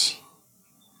tyrants?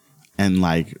 And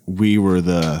we were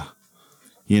the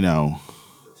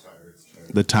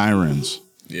tyrants.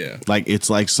 Yeah. It's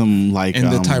some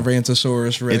and the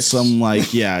Tyrannosaurus Rex. It's some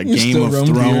Game of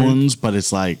Thrones, but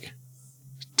it's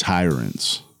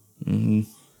tyrants. Mm-hmm.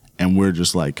 And we're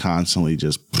just constantly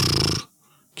just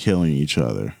killing each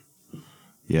other.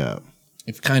 Yeah.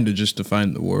 It's kind of just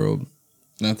defined the world.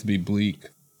 Not to be bleak.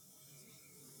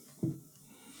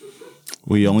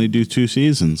 We only do 2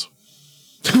 seasons.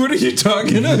 What are you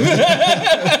talking about?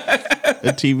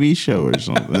 A TV show or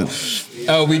something.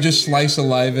 Oh, we just slice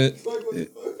alive it.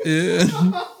 Yeah.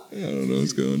 I don't know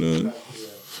what's going on.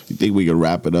 You think we could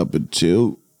wrap it up in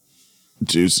 2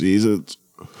 seasons?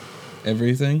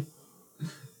 Everything?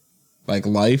 Like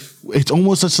life. It's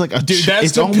almost just like a. Dude,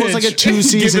 it's almost like a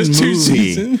 2-season movie.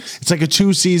 Seasons. It's like a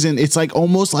 2-season. It's like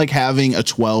almost like having a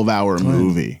 12-hour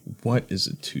movie. What is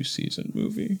a 2-season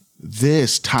movie?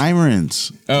 This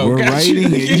Tyrants. Oh, we're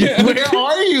writing it. Yeah. Where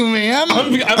are you, man?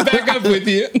 I'm back up with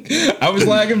you. I was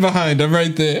lagging behind. I'm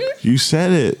right there. You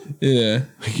said it. Yeah.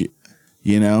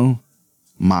 You know,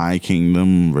 my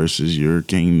kingdom versus your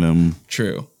kingdom.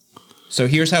 True. So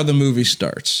here's how the movie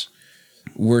starts.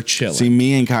 We're chilling. See,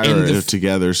 me and Kyra are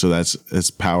together, so it's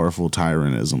powerful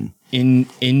tyrannism. In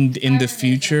the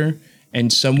future,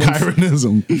 and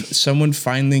someone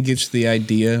finally gets the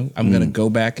idea. I'm gonna go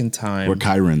back in time. We're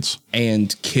Kyrans.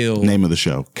 And kill name of the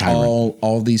show. Kyran.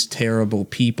 all these terrible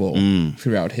people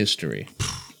throughout history.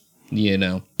 You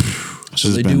know. So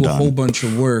they do a whole bunch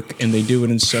of work, and they do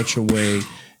it in such a way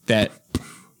that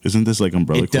isn't this like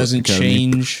Umbrella? It doesn't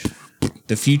change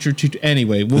the future.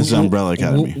 Anyway, Umbrella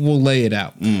Academy. We'll lay it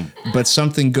out. But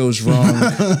something goes wrong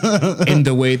in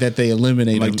the way that they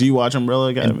eliminate. Like, do you watch Umbrella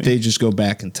Academy? And they just go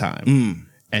back in time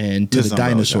and to the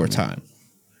dinosaur time.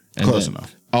 And close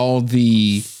enough. All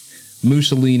the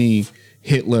Mussolini,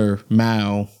 Hitler,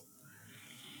 Mao.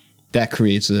 That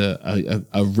creates a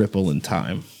ripple in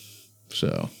time.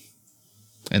 So.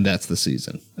 And that's the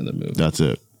season in the movie. That's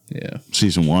it. Yeah.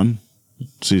 Season 1,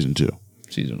 season 2.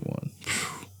 Season 1.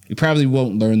 You probably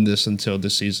won't learn this until the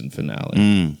season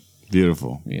finale.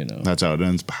 Beautiful. You know. That's how it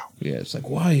ends. Pow. Yeah, it's like,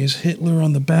 why is Hitler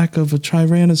on the back of a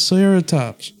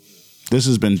Tyrannoceratops? This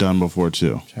has been done before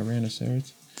too.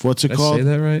 Tyrannoceratops? What's it called? Did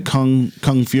I say that right?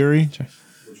 Kung Fury?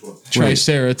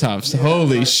 Triceratops.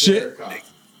 Holy shit.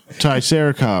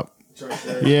 Triceratops.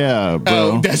 Yeah, bro.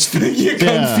 Oh, that's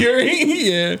Kung Fury?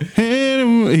 Yeah.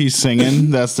 He's singing.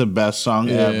 That's the best song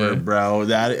ever, bro.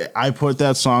 That I put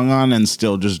that song on and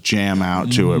still just jam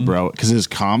out to it, bro. Because his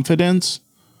confidence.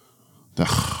 You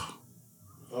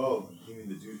mean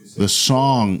the dude who sang the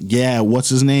song. Yeah, what's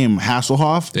his name?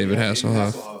 Hasselhoff? David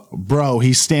Hasselhoff. Bro,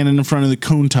 he's standing in front of the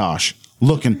Countach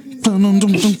looking.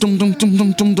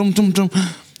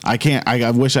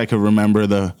 I wish I could remember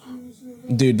the.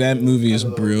 Dude, that movie is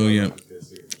brilliant.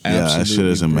 Absolutely, yeah, that shit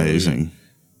is amazing. Brilliant.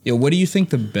 Yo, what do you think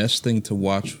the best thing to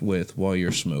watch with while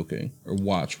you're smoking? Or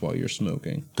watch while you're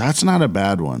smoking? That's not a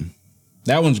bad one.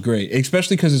 That one's great,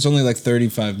 especially because it's only like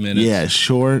 35 minutes. Yeah,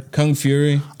 short. Kung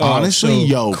Fury. Honestly,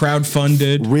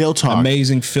 crowdfunded. Real talk.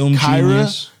 Amazing film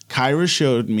genius. Kyra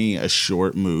showed me a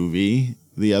short movie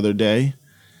the other day.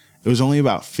 It was only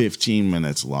about 15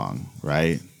 minutes long,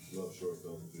 right?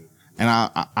 And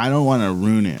I don't want to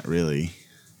ruin it, really.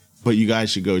 But you guys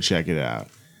should go check it out.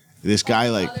 This guy,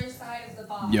 like,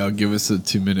 yo, give us a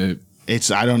 2-minute.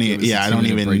 I don't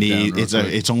even need.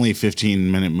 It's only a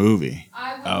 15-minute movie.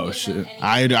 Oh shit!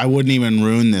 I wouldn't even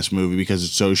ruin this movie because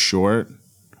it's so short.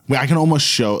 I can almost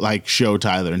show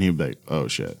Tyler, and he'd be like, "Oh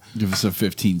shit!" Give us a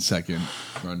 15-second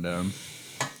rundown.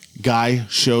 Guy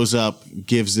shows up,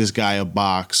 gives this guy a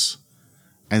box,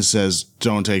 and says,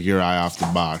 "Don't take your eye off the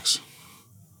box."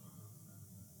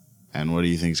 And what do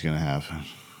you think's gonna happen?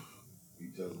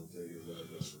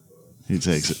 He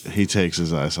takes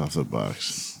his eyes off the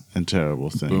box, and terrible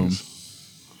things.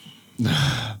 Boom.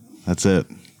 That's it.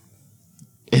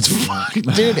 It's fucking,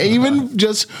 dude. Even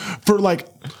just for like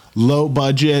low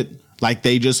budget, like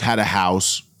they just had a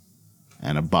house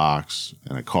and a box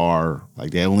and a car.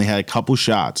 Like they only had a couple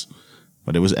shots,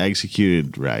 but it was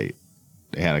executed right.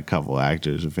 They had a couple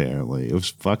actors apparently. It was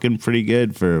fucking pretty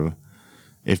good for.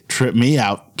 It tripped me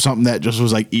out. Something that just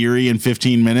was like eerie in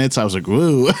 15 minutes. I was like,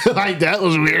 woo. Like, that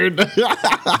was weird.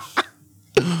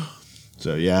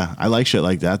 So, yeah, I like shit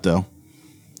like that, though.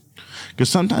 Because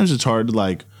sometimes it's hard to,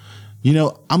 like, you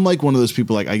know, I'm like one of those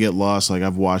people, like, I get lost. Like,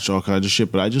 I've watched all kinds of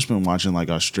shit, but I just been watching, like,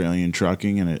 Australian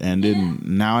trucking, and it ended,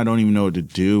 and now I don't even know what to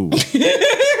do.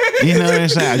 You know what I'm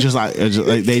saying? I just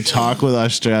like they talk with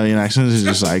Australian accents, it's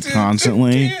just, like,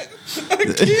 constantly.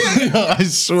 I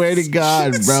swear to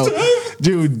God, bro.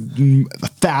 Dude,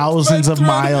 thousands of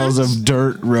miles of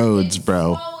dirt roads,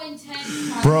 bro.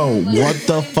 Bro, what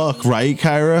the fuck, right,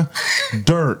 Kyra?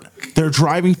 Dirt. They're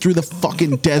driving through the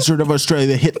fucking desert of Australia.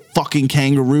 They hit fucking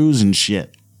kangaroos and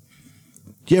shit.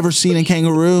 You ever seen a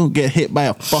kangaroo get hit by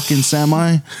a fucking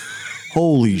semi?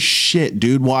 Holy shit,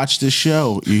 dude. Watch this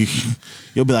show.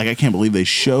 You'll be like, I can't believe they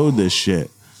showed this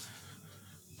shit.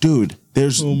 Dude,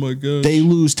 oh my God. They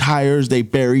lose tires, they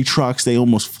bury trucks, they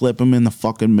almost flip them in the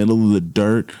fucking middle of the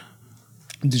dirt.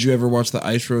 Did you ever watch the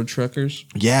Ice Road Truckers?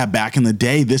 Yeah, back in the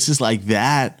day. This is like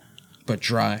that. But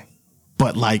dry.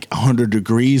 But like 100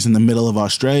 degrees in the middle of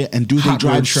Australia. And dude, they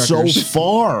drive so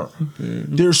far.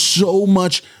 There's so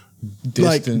much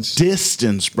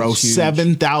distance, bro.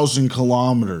 7,000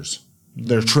 kilometers.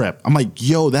 their trip. I'm like,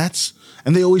 yo, that's,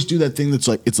 and they always do that thing that's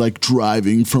like, it's like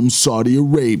driving from Saudi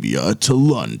Arabia to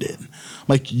London. I'm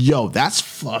like, yo, that's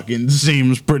fucking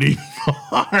seems pretty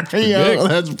far. Yo,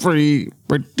 that's pretty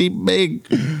big.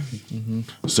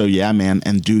 So yeah, man.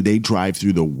 And dude, they drive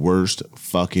through the worst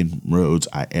fucking roads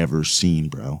I ever seen,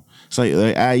 bro. It's like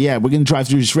yeah, we're gonna drive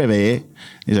through this river, eh?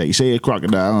 He's like, you see a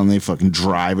crocodile, and they fucking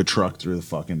drive a truck through the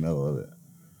fucking middle of it.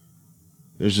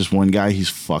 There's just one guy, he's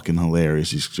fucking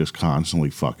hilarious. He's just constantly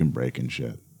fucking breaking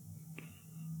shit.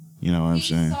 You know what I'm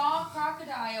saying? He saw a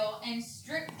crocodile and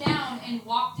stripped down and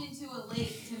walked into a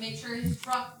lake to make sure his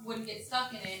truck wouldn't get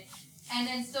stuck in it, and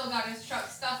then still got his truck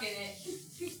stuck in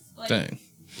it. Like, Dang.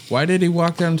 Why did he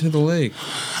walk down to the lake?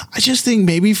 I just think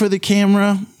maybe for the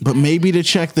camera, but maybe to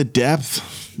check the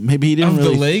depth. Maybe he didn't Of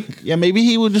really. the lake? Yeah, maybe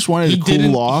he would just wanted to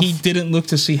cool off. He didn't look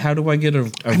to see how do I get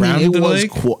around it the was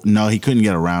lake? No, he couldn't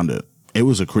get around it. It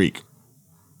was a creek.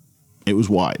 It was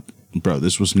wide. Bro,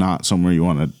 this was not somewhere you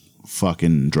want to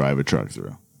fucking drive a truck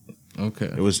through.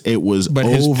 Okay. It was But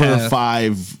his over path-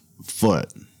 5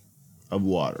 foot of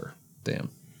water. Damn.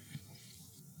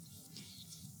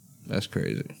 That's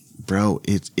crazy. Bro,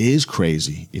 it is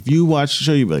crazy. If you watch the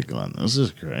show, you'd be like, oh, this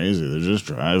is crazy. They're just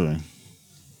driving.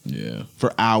 Yeah.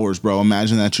 For hours, bro.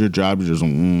 Imagine that's your job. You're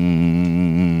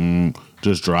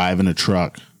just driving a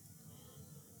truck.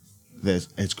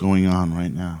 It's going on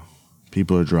right now.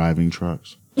 People are driving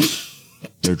trucks.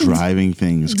 They're driving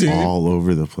things all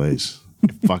over the place.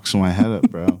 It fucks my head up,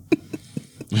 bro.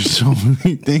 There's so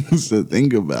many things to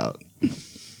think about.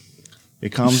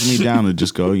 It calms me down to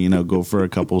just go for a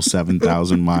couple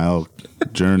 7,000-mile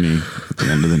journey at the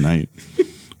end of the night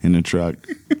in a truck.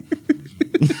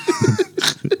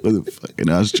 With a fucking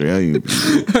Australian.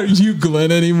 Are you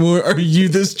Glenn anymore? Are you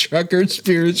this trucker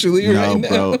spiritually right now? No,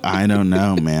 bro. I don't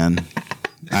know, man.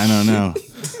 I don't know.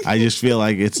 I just feel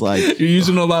like it's like you're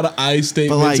using a lot of I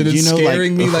statements and it's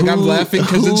scaring me. Like I'm laughing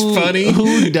because it's funny.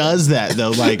 Who does that though?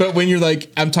 Like, but when you're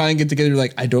like, I'm tying it together, you're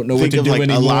like, I don't know what to do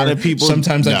anymore. A lot of people.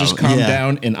 Sometimes I just calm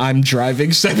down and I'm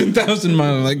driving 7,000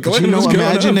 miles. Like,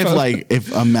 imagine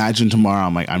imagine tomorrow.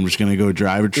 I'm like, I'm just gonna go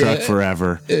drive a truck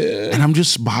forever, and I'm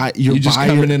just you're just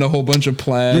coming in a whole bunch of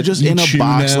plaid. You're just in a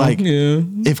box. Now. Like,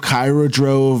 if Kyra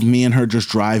drove, me and her just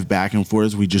drive back and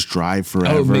forth. We just drive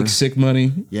forever. Oh, make sick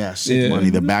money. Yeah, sick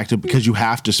money. Because you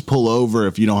have to pull over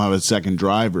if you don't have a second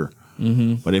driver.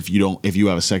 Mm-hmm. But if you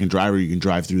have a second driver, you can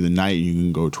drive through the night. You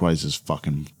can go twice as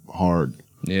fucking hard.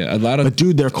 Yeah, a lot of. But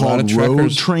dude, they're called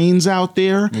road trains out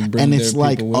there, and it's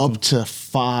like up to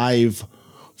 5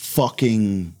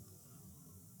 fucking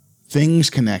things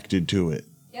connected to it.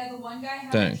 Yeah, the one guy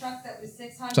had a truck that was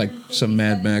 600. It's like some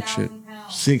Mad Max shit.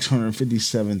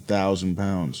 657,000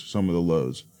 pounds. Some of the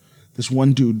loads. This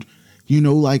one dude,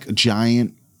 like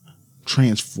giant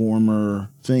transformer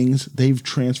things, they've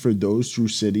transferred those through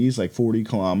cities like 40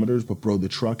 kilometers, but bro, the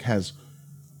truck has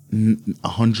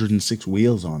 106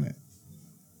 wheels on it.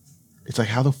 It's like,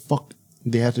 how the fuck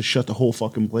they have to shut the whole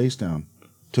fucking place down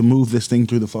to move this thing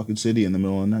through the fucking city in the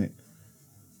middle of the night?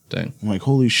 Dang. I'm like,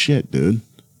 holy shit, dude.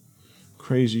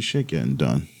 Crazy shit getting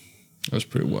done. That's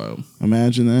pretty wild.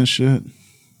 Imagine that shit.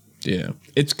 Yeah,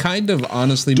 it's kind of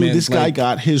honestly, dude, man. This guy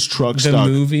got his truck the stuck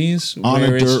movies on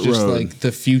where a dirt it's just road. like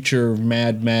the future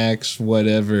Mad Max,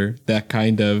 whatever. That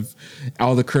kind of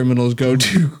all the criminals go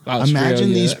to Australia.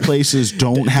 Imagine these places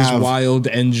don't have wild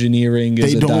engineering.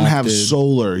 They don't have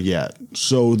solar yet,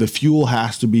 so the fuel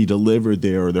has to be delivered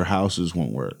there, or their houses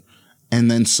won't work. And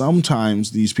then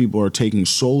sometimes these people are taking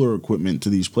solar equipment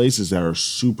to these places that are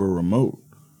super remote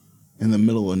in the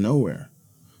middle of nowhere.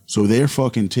 So they're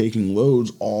fucking taking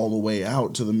loads all the way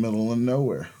out to the middle of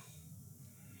nowhere.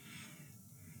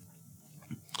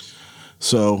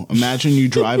 So imagine you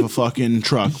drive a fucking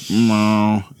truck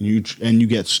and you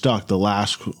get stuck the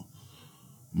last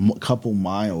couple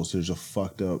miles. There's a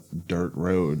fucked up dirt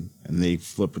road, and they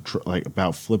flip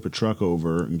a truck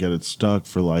over and get it stuck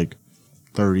for like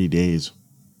 30 days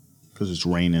because it's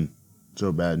raining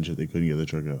so bad and shit. They couldn't get the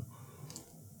truck out.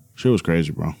 Shit was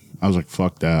crazy, bro. I was like,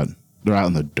 fuck that. They're out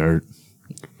in the dirt.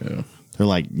 Yeah. They're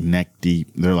like neck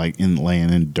deep. They're like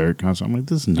laying in dirt constantly. I'm like,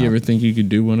 this is not. You ever think you could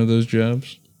do one of those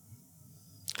jobs?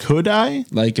 Could I?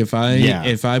 Like if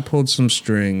I pulled some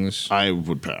strings, I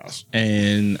would pass.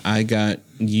 And I got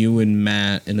you and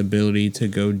Matt an ability to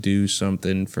go do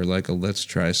something for like a let's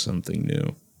try something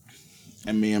new.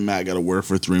 And me and Matt got to work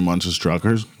for 3 months as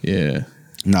truckers? Yeah.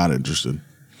 Not interested.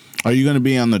 Are you going to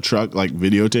be on the truck like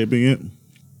videotaping it?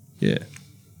 Yeah.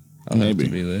 I'll have to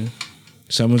be there.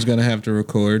 Someone's gonna have to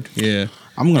record. Yeah,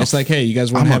 it's like, hey, you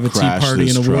guys want to have a tea party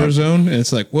in a war zone? And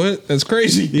it's like, what? That's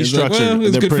crazy. These it's trucks like,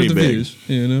 well, they're good pretty for the big. views,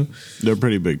 you know, they're a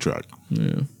pretty big truck.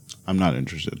 Yeah, I'm not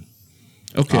interested.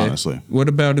 Okay. Honestly. What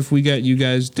about if we got you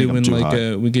guys doing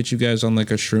high. we get you guys on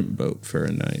like a shrimp boat for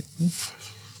a night?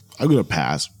 I'm gonna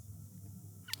pass.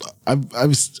 I'm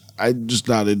just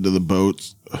not into the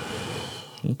boats.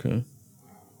 Okay.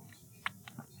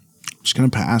 Just gonna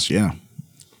pass. Yeah,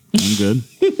 I'm good.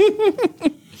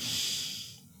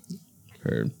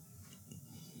 Heard.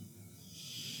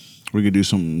 We could do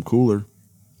something cooler.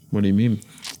 What do you mean?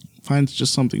 Find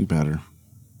just something better.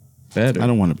 Better. I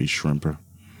don't want to be shrimper.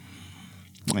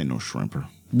 I ain't no shrimper.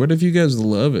 What if you guys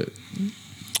love it?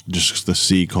 Just the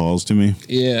sea calls to me.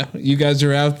 Yeah, you guys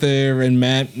are out there, and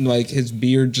Matt, like, his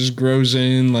beard just grows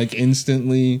in, like,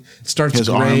 instantly. Starts His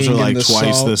arms are like the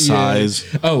twice salt. the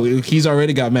size. Yeah. Oh, he's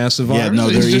already got massive arms. Yeah, no,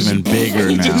 they're even bigger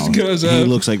he now. Just goes he up.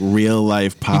 looks like real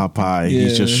life Popeye. Yeah.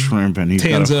 He's just shrimping. He's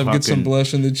Tans got up, get some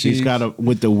blush in the cheek. He's got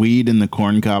with the weed and the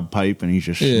corncob pipe, and he's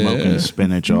just smoking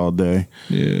spinach all day.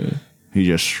 Yeah. He's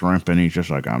just shrimping. He's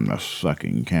just like, I'm the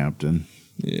fucking captain.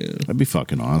 Yeah. That'd be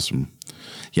fucking awesome.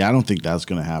 Yeah, I don't think that's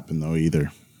going to happen, though,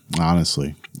 either.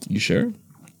 Honestly. You sure?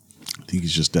 I think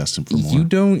he's just destined for more.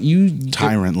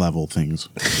 Tyrant level things.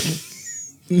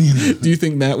 Do you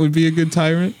think Matt would be a good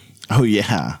tyrant? Oh,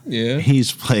 yeah. Yeah?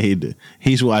 He's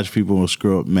watched people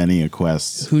screw up many a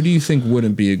quest. Who do you think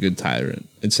wouldn't be a good tyrant?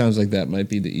 It sounds like that might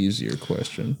be the easier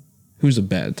question. Who's a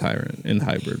bad tyrant in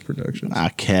hybrid productions?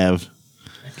 Kev.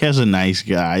 Kev's a nice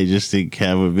guy. I just think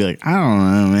Kev would be like, I don't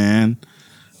know, man.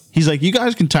 He's like, you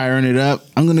guys can tyrant it up.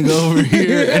 I'm gonna go over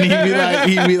here, and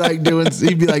he'd be like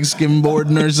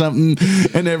skimboarding or something,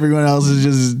 and everyone else is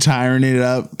just tyranting it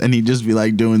up, and he'd just be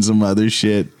like doing some other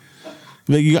shit.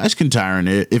 Like, you guys can tyrant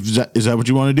it. Is that what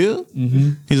you want to do?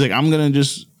 Mm-hmm. He's like,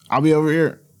 I'll be over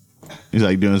here. He's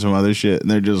like doing some other shit, and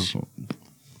they're just,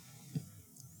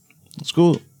 it's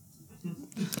cool.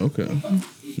 Okay.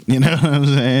 You know what I'm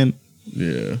saying?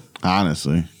 Yeah.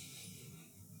 Honestly.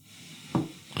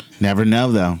 Never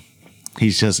know, though. He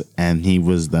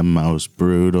was the most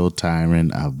brutal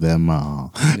tyrant of them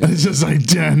all. Yeah. It's just like,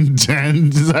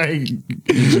 just like,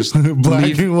 just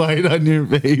black and white on your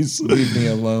face. Leave me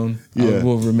alone. Yeah.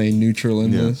 We'll remain neutral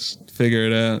in this. Figure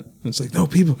it out. It's like, no,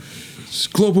 people, it's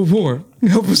global war.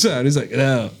 Help us out. He's like,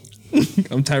 no,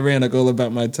 I'm tyrannical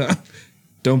about my time.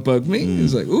 Don't bug me.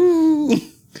 He's like, ooh.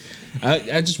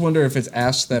 I just wonder if it's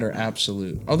asks that are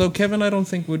absolute. Although Kevin, I don't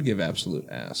think would give absolute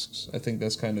asks. I think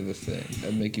that's kind of the thing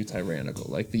that make you tyrannical,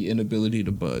 like the inability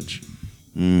to budge.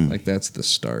 Like that's the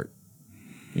start,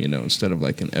 instead of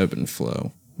like an ebb and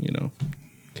flow.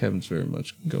 Kevin's very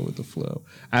much go with the flow.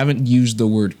 I haven't used the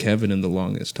word Kevin in the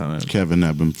longest time. Kevin,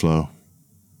 ebb and flow.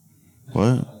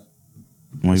 What?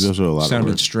 Well, those are a lot. Sounded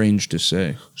of words. Strange to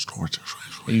say.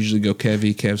 I usually go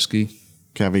Kevy, Kevsky,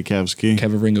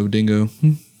 Kevaringo Dingo.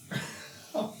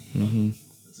 Mm-hmm.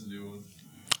 That's a new one.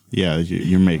 Yeah,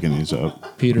 you're making these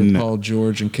up. Peter, Paul,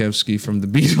 George, and Kevsky from the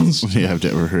Beatles. Yeah, I've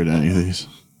never heard any of these.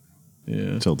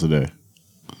 Yeah. Till today.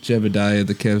 Jebediah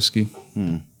the Kevsky.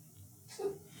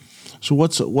 So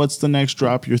what's the next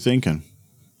drop you're thinking?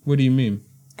 What do you mean?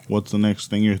 What's the next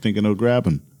thing you're thinking of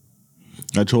grabbing?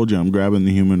 I told you I'm grabbing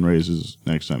the human races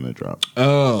next time they drop.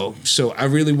 Oh, so I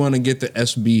really want to get the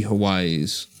SB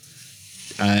Hawaiis.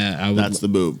 That's the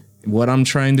boob. What I'm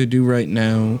trying to do right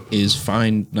now is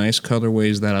find nice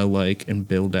colorways that I like and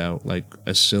build out like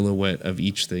a silhouette of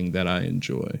each thing that I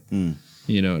enjoy.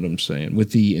 You know what I'm saying?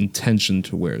 With the intention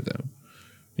to wear them.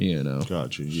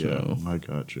 Got you. Yeah, I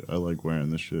got you. I like wearing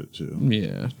this shit too.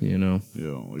 Yeah, Yeah,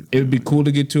 it would be cool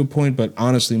to get to a point, but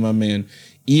honestly, my man,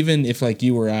 even if like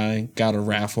you or I got a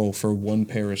raffle for one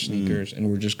pair of sneakers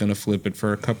and we're just gonna flip it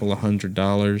for a couple of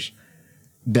 $100,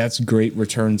 that's great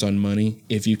returns on money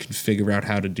if you can figure out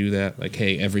how to do that. Like,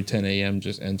 hey, every 10 a.m.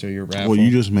 just enter your raffle. Well,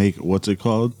 you just make, what's it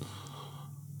called?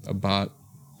 A bot.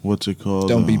 What's it called?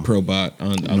 Don't be pro bot.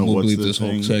 We'll leave this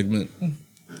whole segment.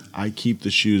 I keep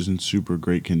the shoes in super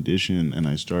great condition, and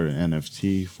I start an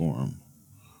NFT for them.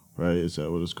 Right? Is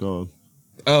that what it's called?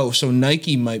 Oh, so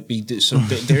Nike might be. So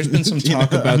there's been some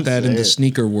talk about that in the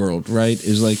sneaker world, right?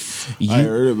 Is like I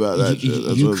heard about that.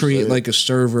 You create like a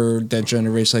server that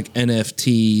generates like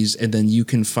NFTs, and then you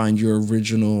can find your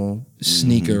original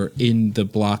sneaker in the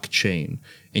blockchain,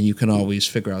 and you can always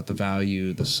figure out the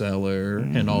value, the seller,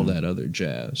 and all that other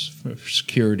jazz for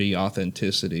security,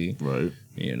 authenticity, right?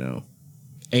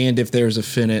 And if there's a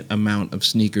finite amount of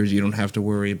sneakers, you don't have to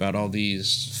worry about all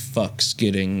these fucks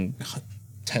getting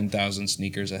 10,000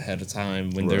 sneakers ahead of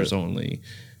time when there's only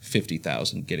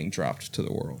 50,000 getting dropped to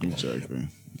the world. Exactly.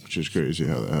 Which is crazy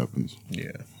how that happens.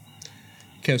 Yeah.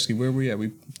 Kevsky, where were we at?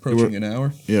 We approaching an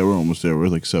hour? Yeah, we're almost there. We're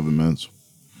like 7 minutes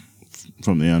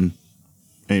from the end.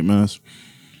 8 minutes.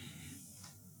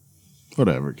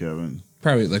 Whatever, Kevin.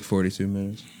 Probably like 42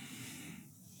 minutes.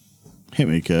 Hit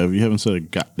me, Kev. You haven't said a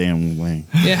goddamn thing.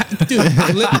 Yeah, dude.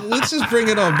 Let's just bring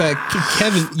it all back.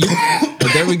 Kevin,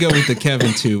 there we go with the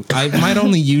Kevin too. I might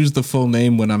only use the full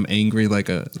name when I'm angry, like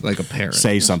a parent.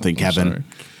 Say something, Kevin.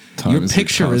 Your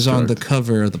picture is on the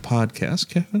cover of the podcast,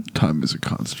 Kevin. Time is a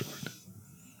construct.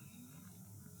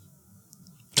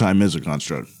 Time is a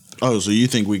construct. Oh, so you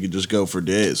think we could just go for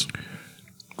days?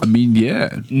 I mean,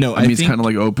 yeah. No, I mean, it's kind of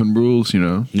like open rules, you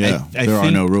know? Yeah, there are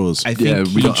no rules. I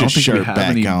think we don't just think we shirt have back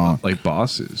any, on. like,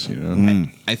 bosses, you know?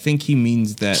 I think he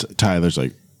means that Tyler's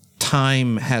like,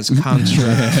 time has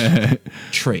construct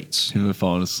traits. Him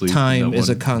falling asleep. Time is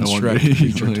a construct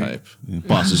creature type.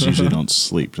 bosses usually don't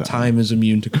sleep. Time is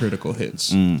immune to critical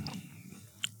hits.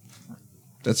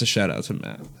 That's a shout out to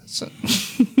Matt. So.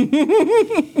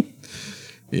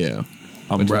 Yeah.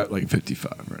 I'm at like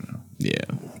 55 right now. Yeah.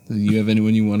 Do you have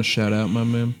anyone you want to shout out, my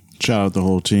man? Shout out the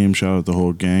whole team. Shout out the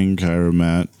whole gang. Kyra,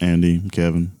 Matt, Andy,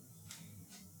 Kevin.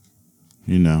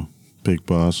 You know, Big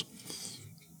Boss,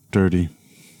 Dirty,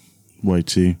 White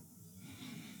Tee.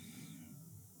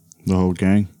 The whole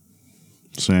gang.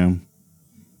 Sam.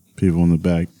 People in the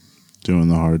back doing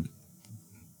the hard.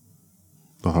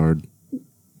 The hard.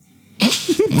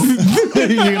 You're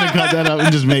going to cut that up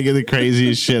and just make it the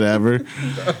craziest shit ever.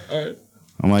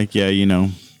 I'm like, yeah, you know,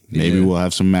 maybe we'll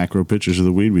have some macro pictures of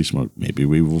the weed we smoke. Maybe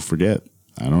we will forget.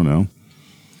 I don't know.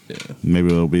 Yeah. Maybe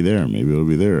it'll be there. Maybe it'll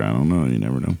be there. I don't know. You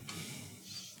never know.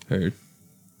 Heard.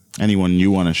 Anyone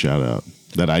you want to shout out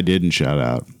that I didn't shout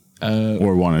out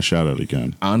or want to shout out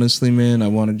again? Honestly, man, I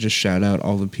want to just shout out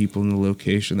all the people in the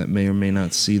location that may or may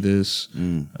not see this.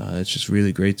 It's just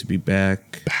really great to be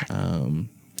back.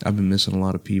 I've been missing a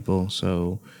lot of people,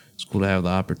 so it's cool to have the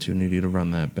opportunity to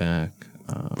run that back.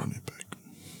 Run it back.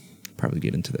 Probably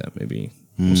get into that maybe.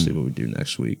 We'll see what we do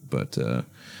next week. But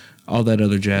all that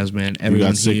other jazz, man. We Everyone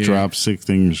got sick here, drops, sick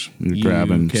things you're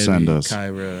grabbing. Kevin, Send us.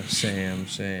 Kyra,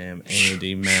 Sam,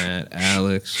 Andy, Matt,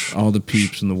 Alex, all the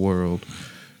peeps in the world.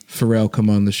 Pharrell, come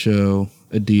on the show.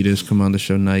 Addidas, come on the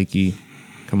show. Nike,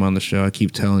 come on the show. I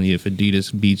keep telling you, if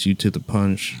Addidas beats you to the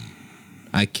punch,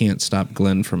 I can't stop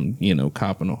Glenn from,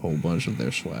 copping a whole bunch of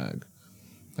their swag.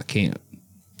 I can't.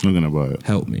 I'm going to buy it.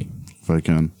 Help me. If I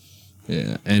can.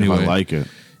 Yeah. Anyway. If I like it.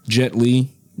 Jet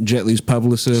Li's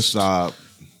publicist. Stop.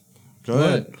 Go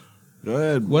ahead. Go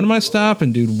ahead. What am I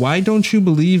stopping, dude? Why don't you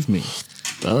believe me?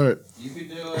 All right. You can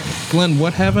do it. Glenn,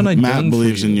 what haven't I done Matt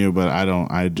believes for you? in you, but I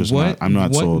don't. I'm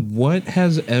not sold. What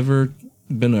has ever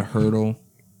been a hurdle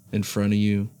in front of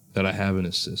you that I haven't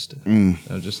assisted?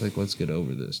 I'm just like, let's get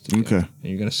over this together. Okay. And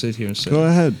you're going to sit here and say, Go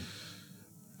ahead.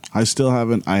 I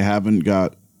haven't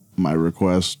got my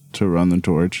request to run the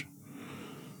torch.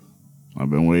 I've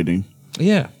been waiting.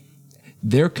 yeah,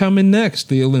 they're coming next,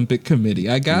 the Olympic Committee.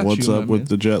 I got What's you. up with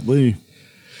the Jet Li?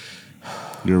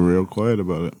 You're real quiet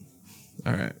about it.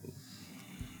 All right.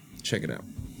 Check it out.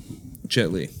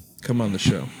 Jet Li, come on the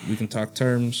show. We can talk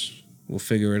terms. We'll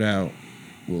figure it out.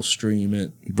 We'll stream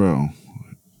it. Bro,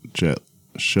 Jet,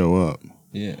 show up.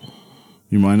 Yeah.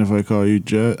 You mind if I call you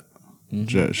Jet?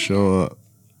 Jet, show up.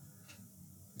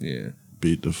 Yeah.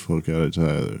 Beat the fuck out of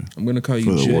Tyler. I'm going to call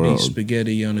you Jetty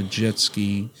Spaghetti on a jet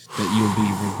ski that you'll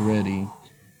be regretting.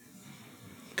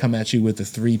 Come at you with a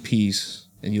 3-piece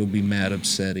and you'll be mad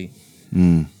upsetty.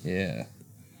 Yeah.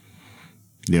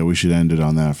 Yeah, we should end it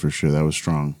on that for sure. That was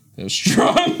strong. It was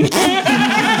strong.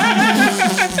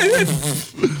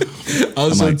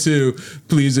 Also, too,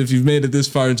 please, if you've made it this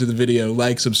far into the video,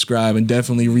 like, subscribe, and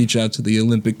definitely reach out to the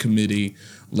Olympic Committee.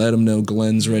 Let them know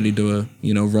Glenn's ready to,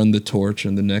 run the torch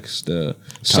in the next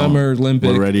Summer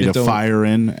Olympic. We're ready to fire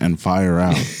in and fire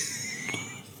out.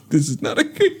 This is not a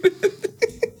good...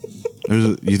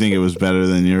 You think it was better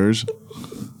than yours?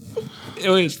 It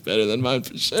was better than mine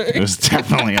for sure. It was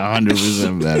definitely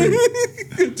 100%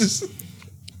 better. Just...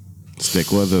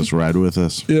 Stick with us. Ride with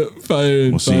us. Yeah, fire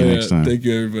in. We'll see you next time. Thank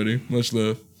you, everybody. Much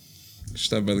love.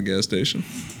 Stop by the gas station.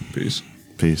 Peace.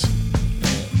 Peace.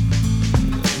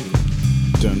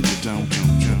 Dun, dun, dun,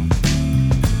 dun, dun.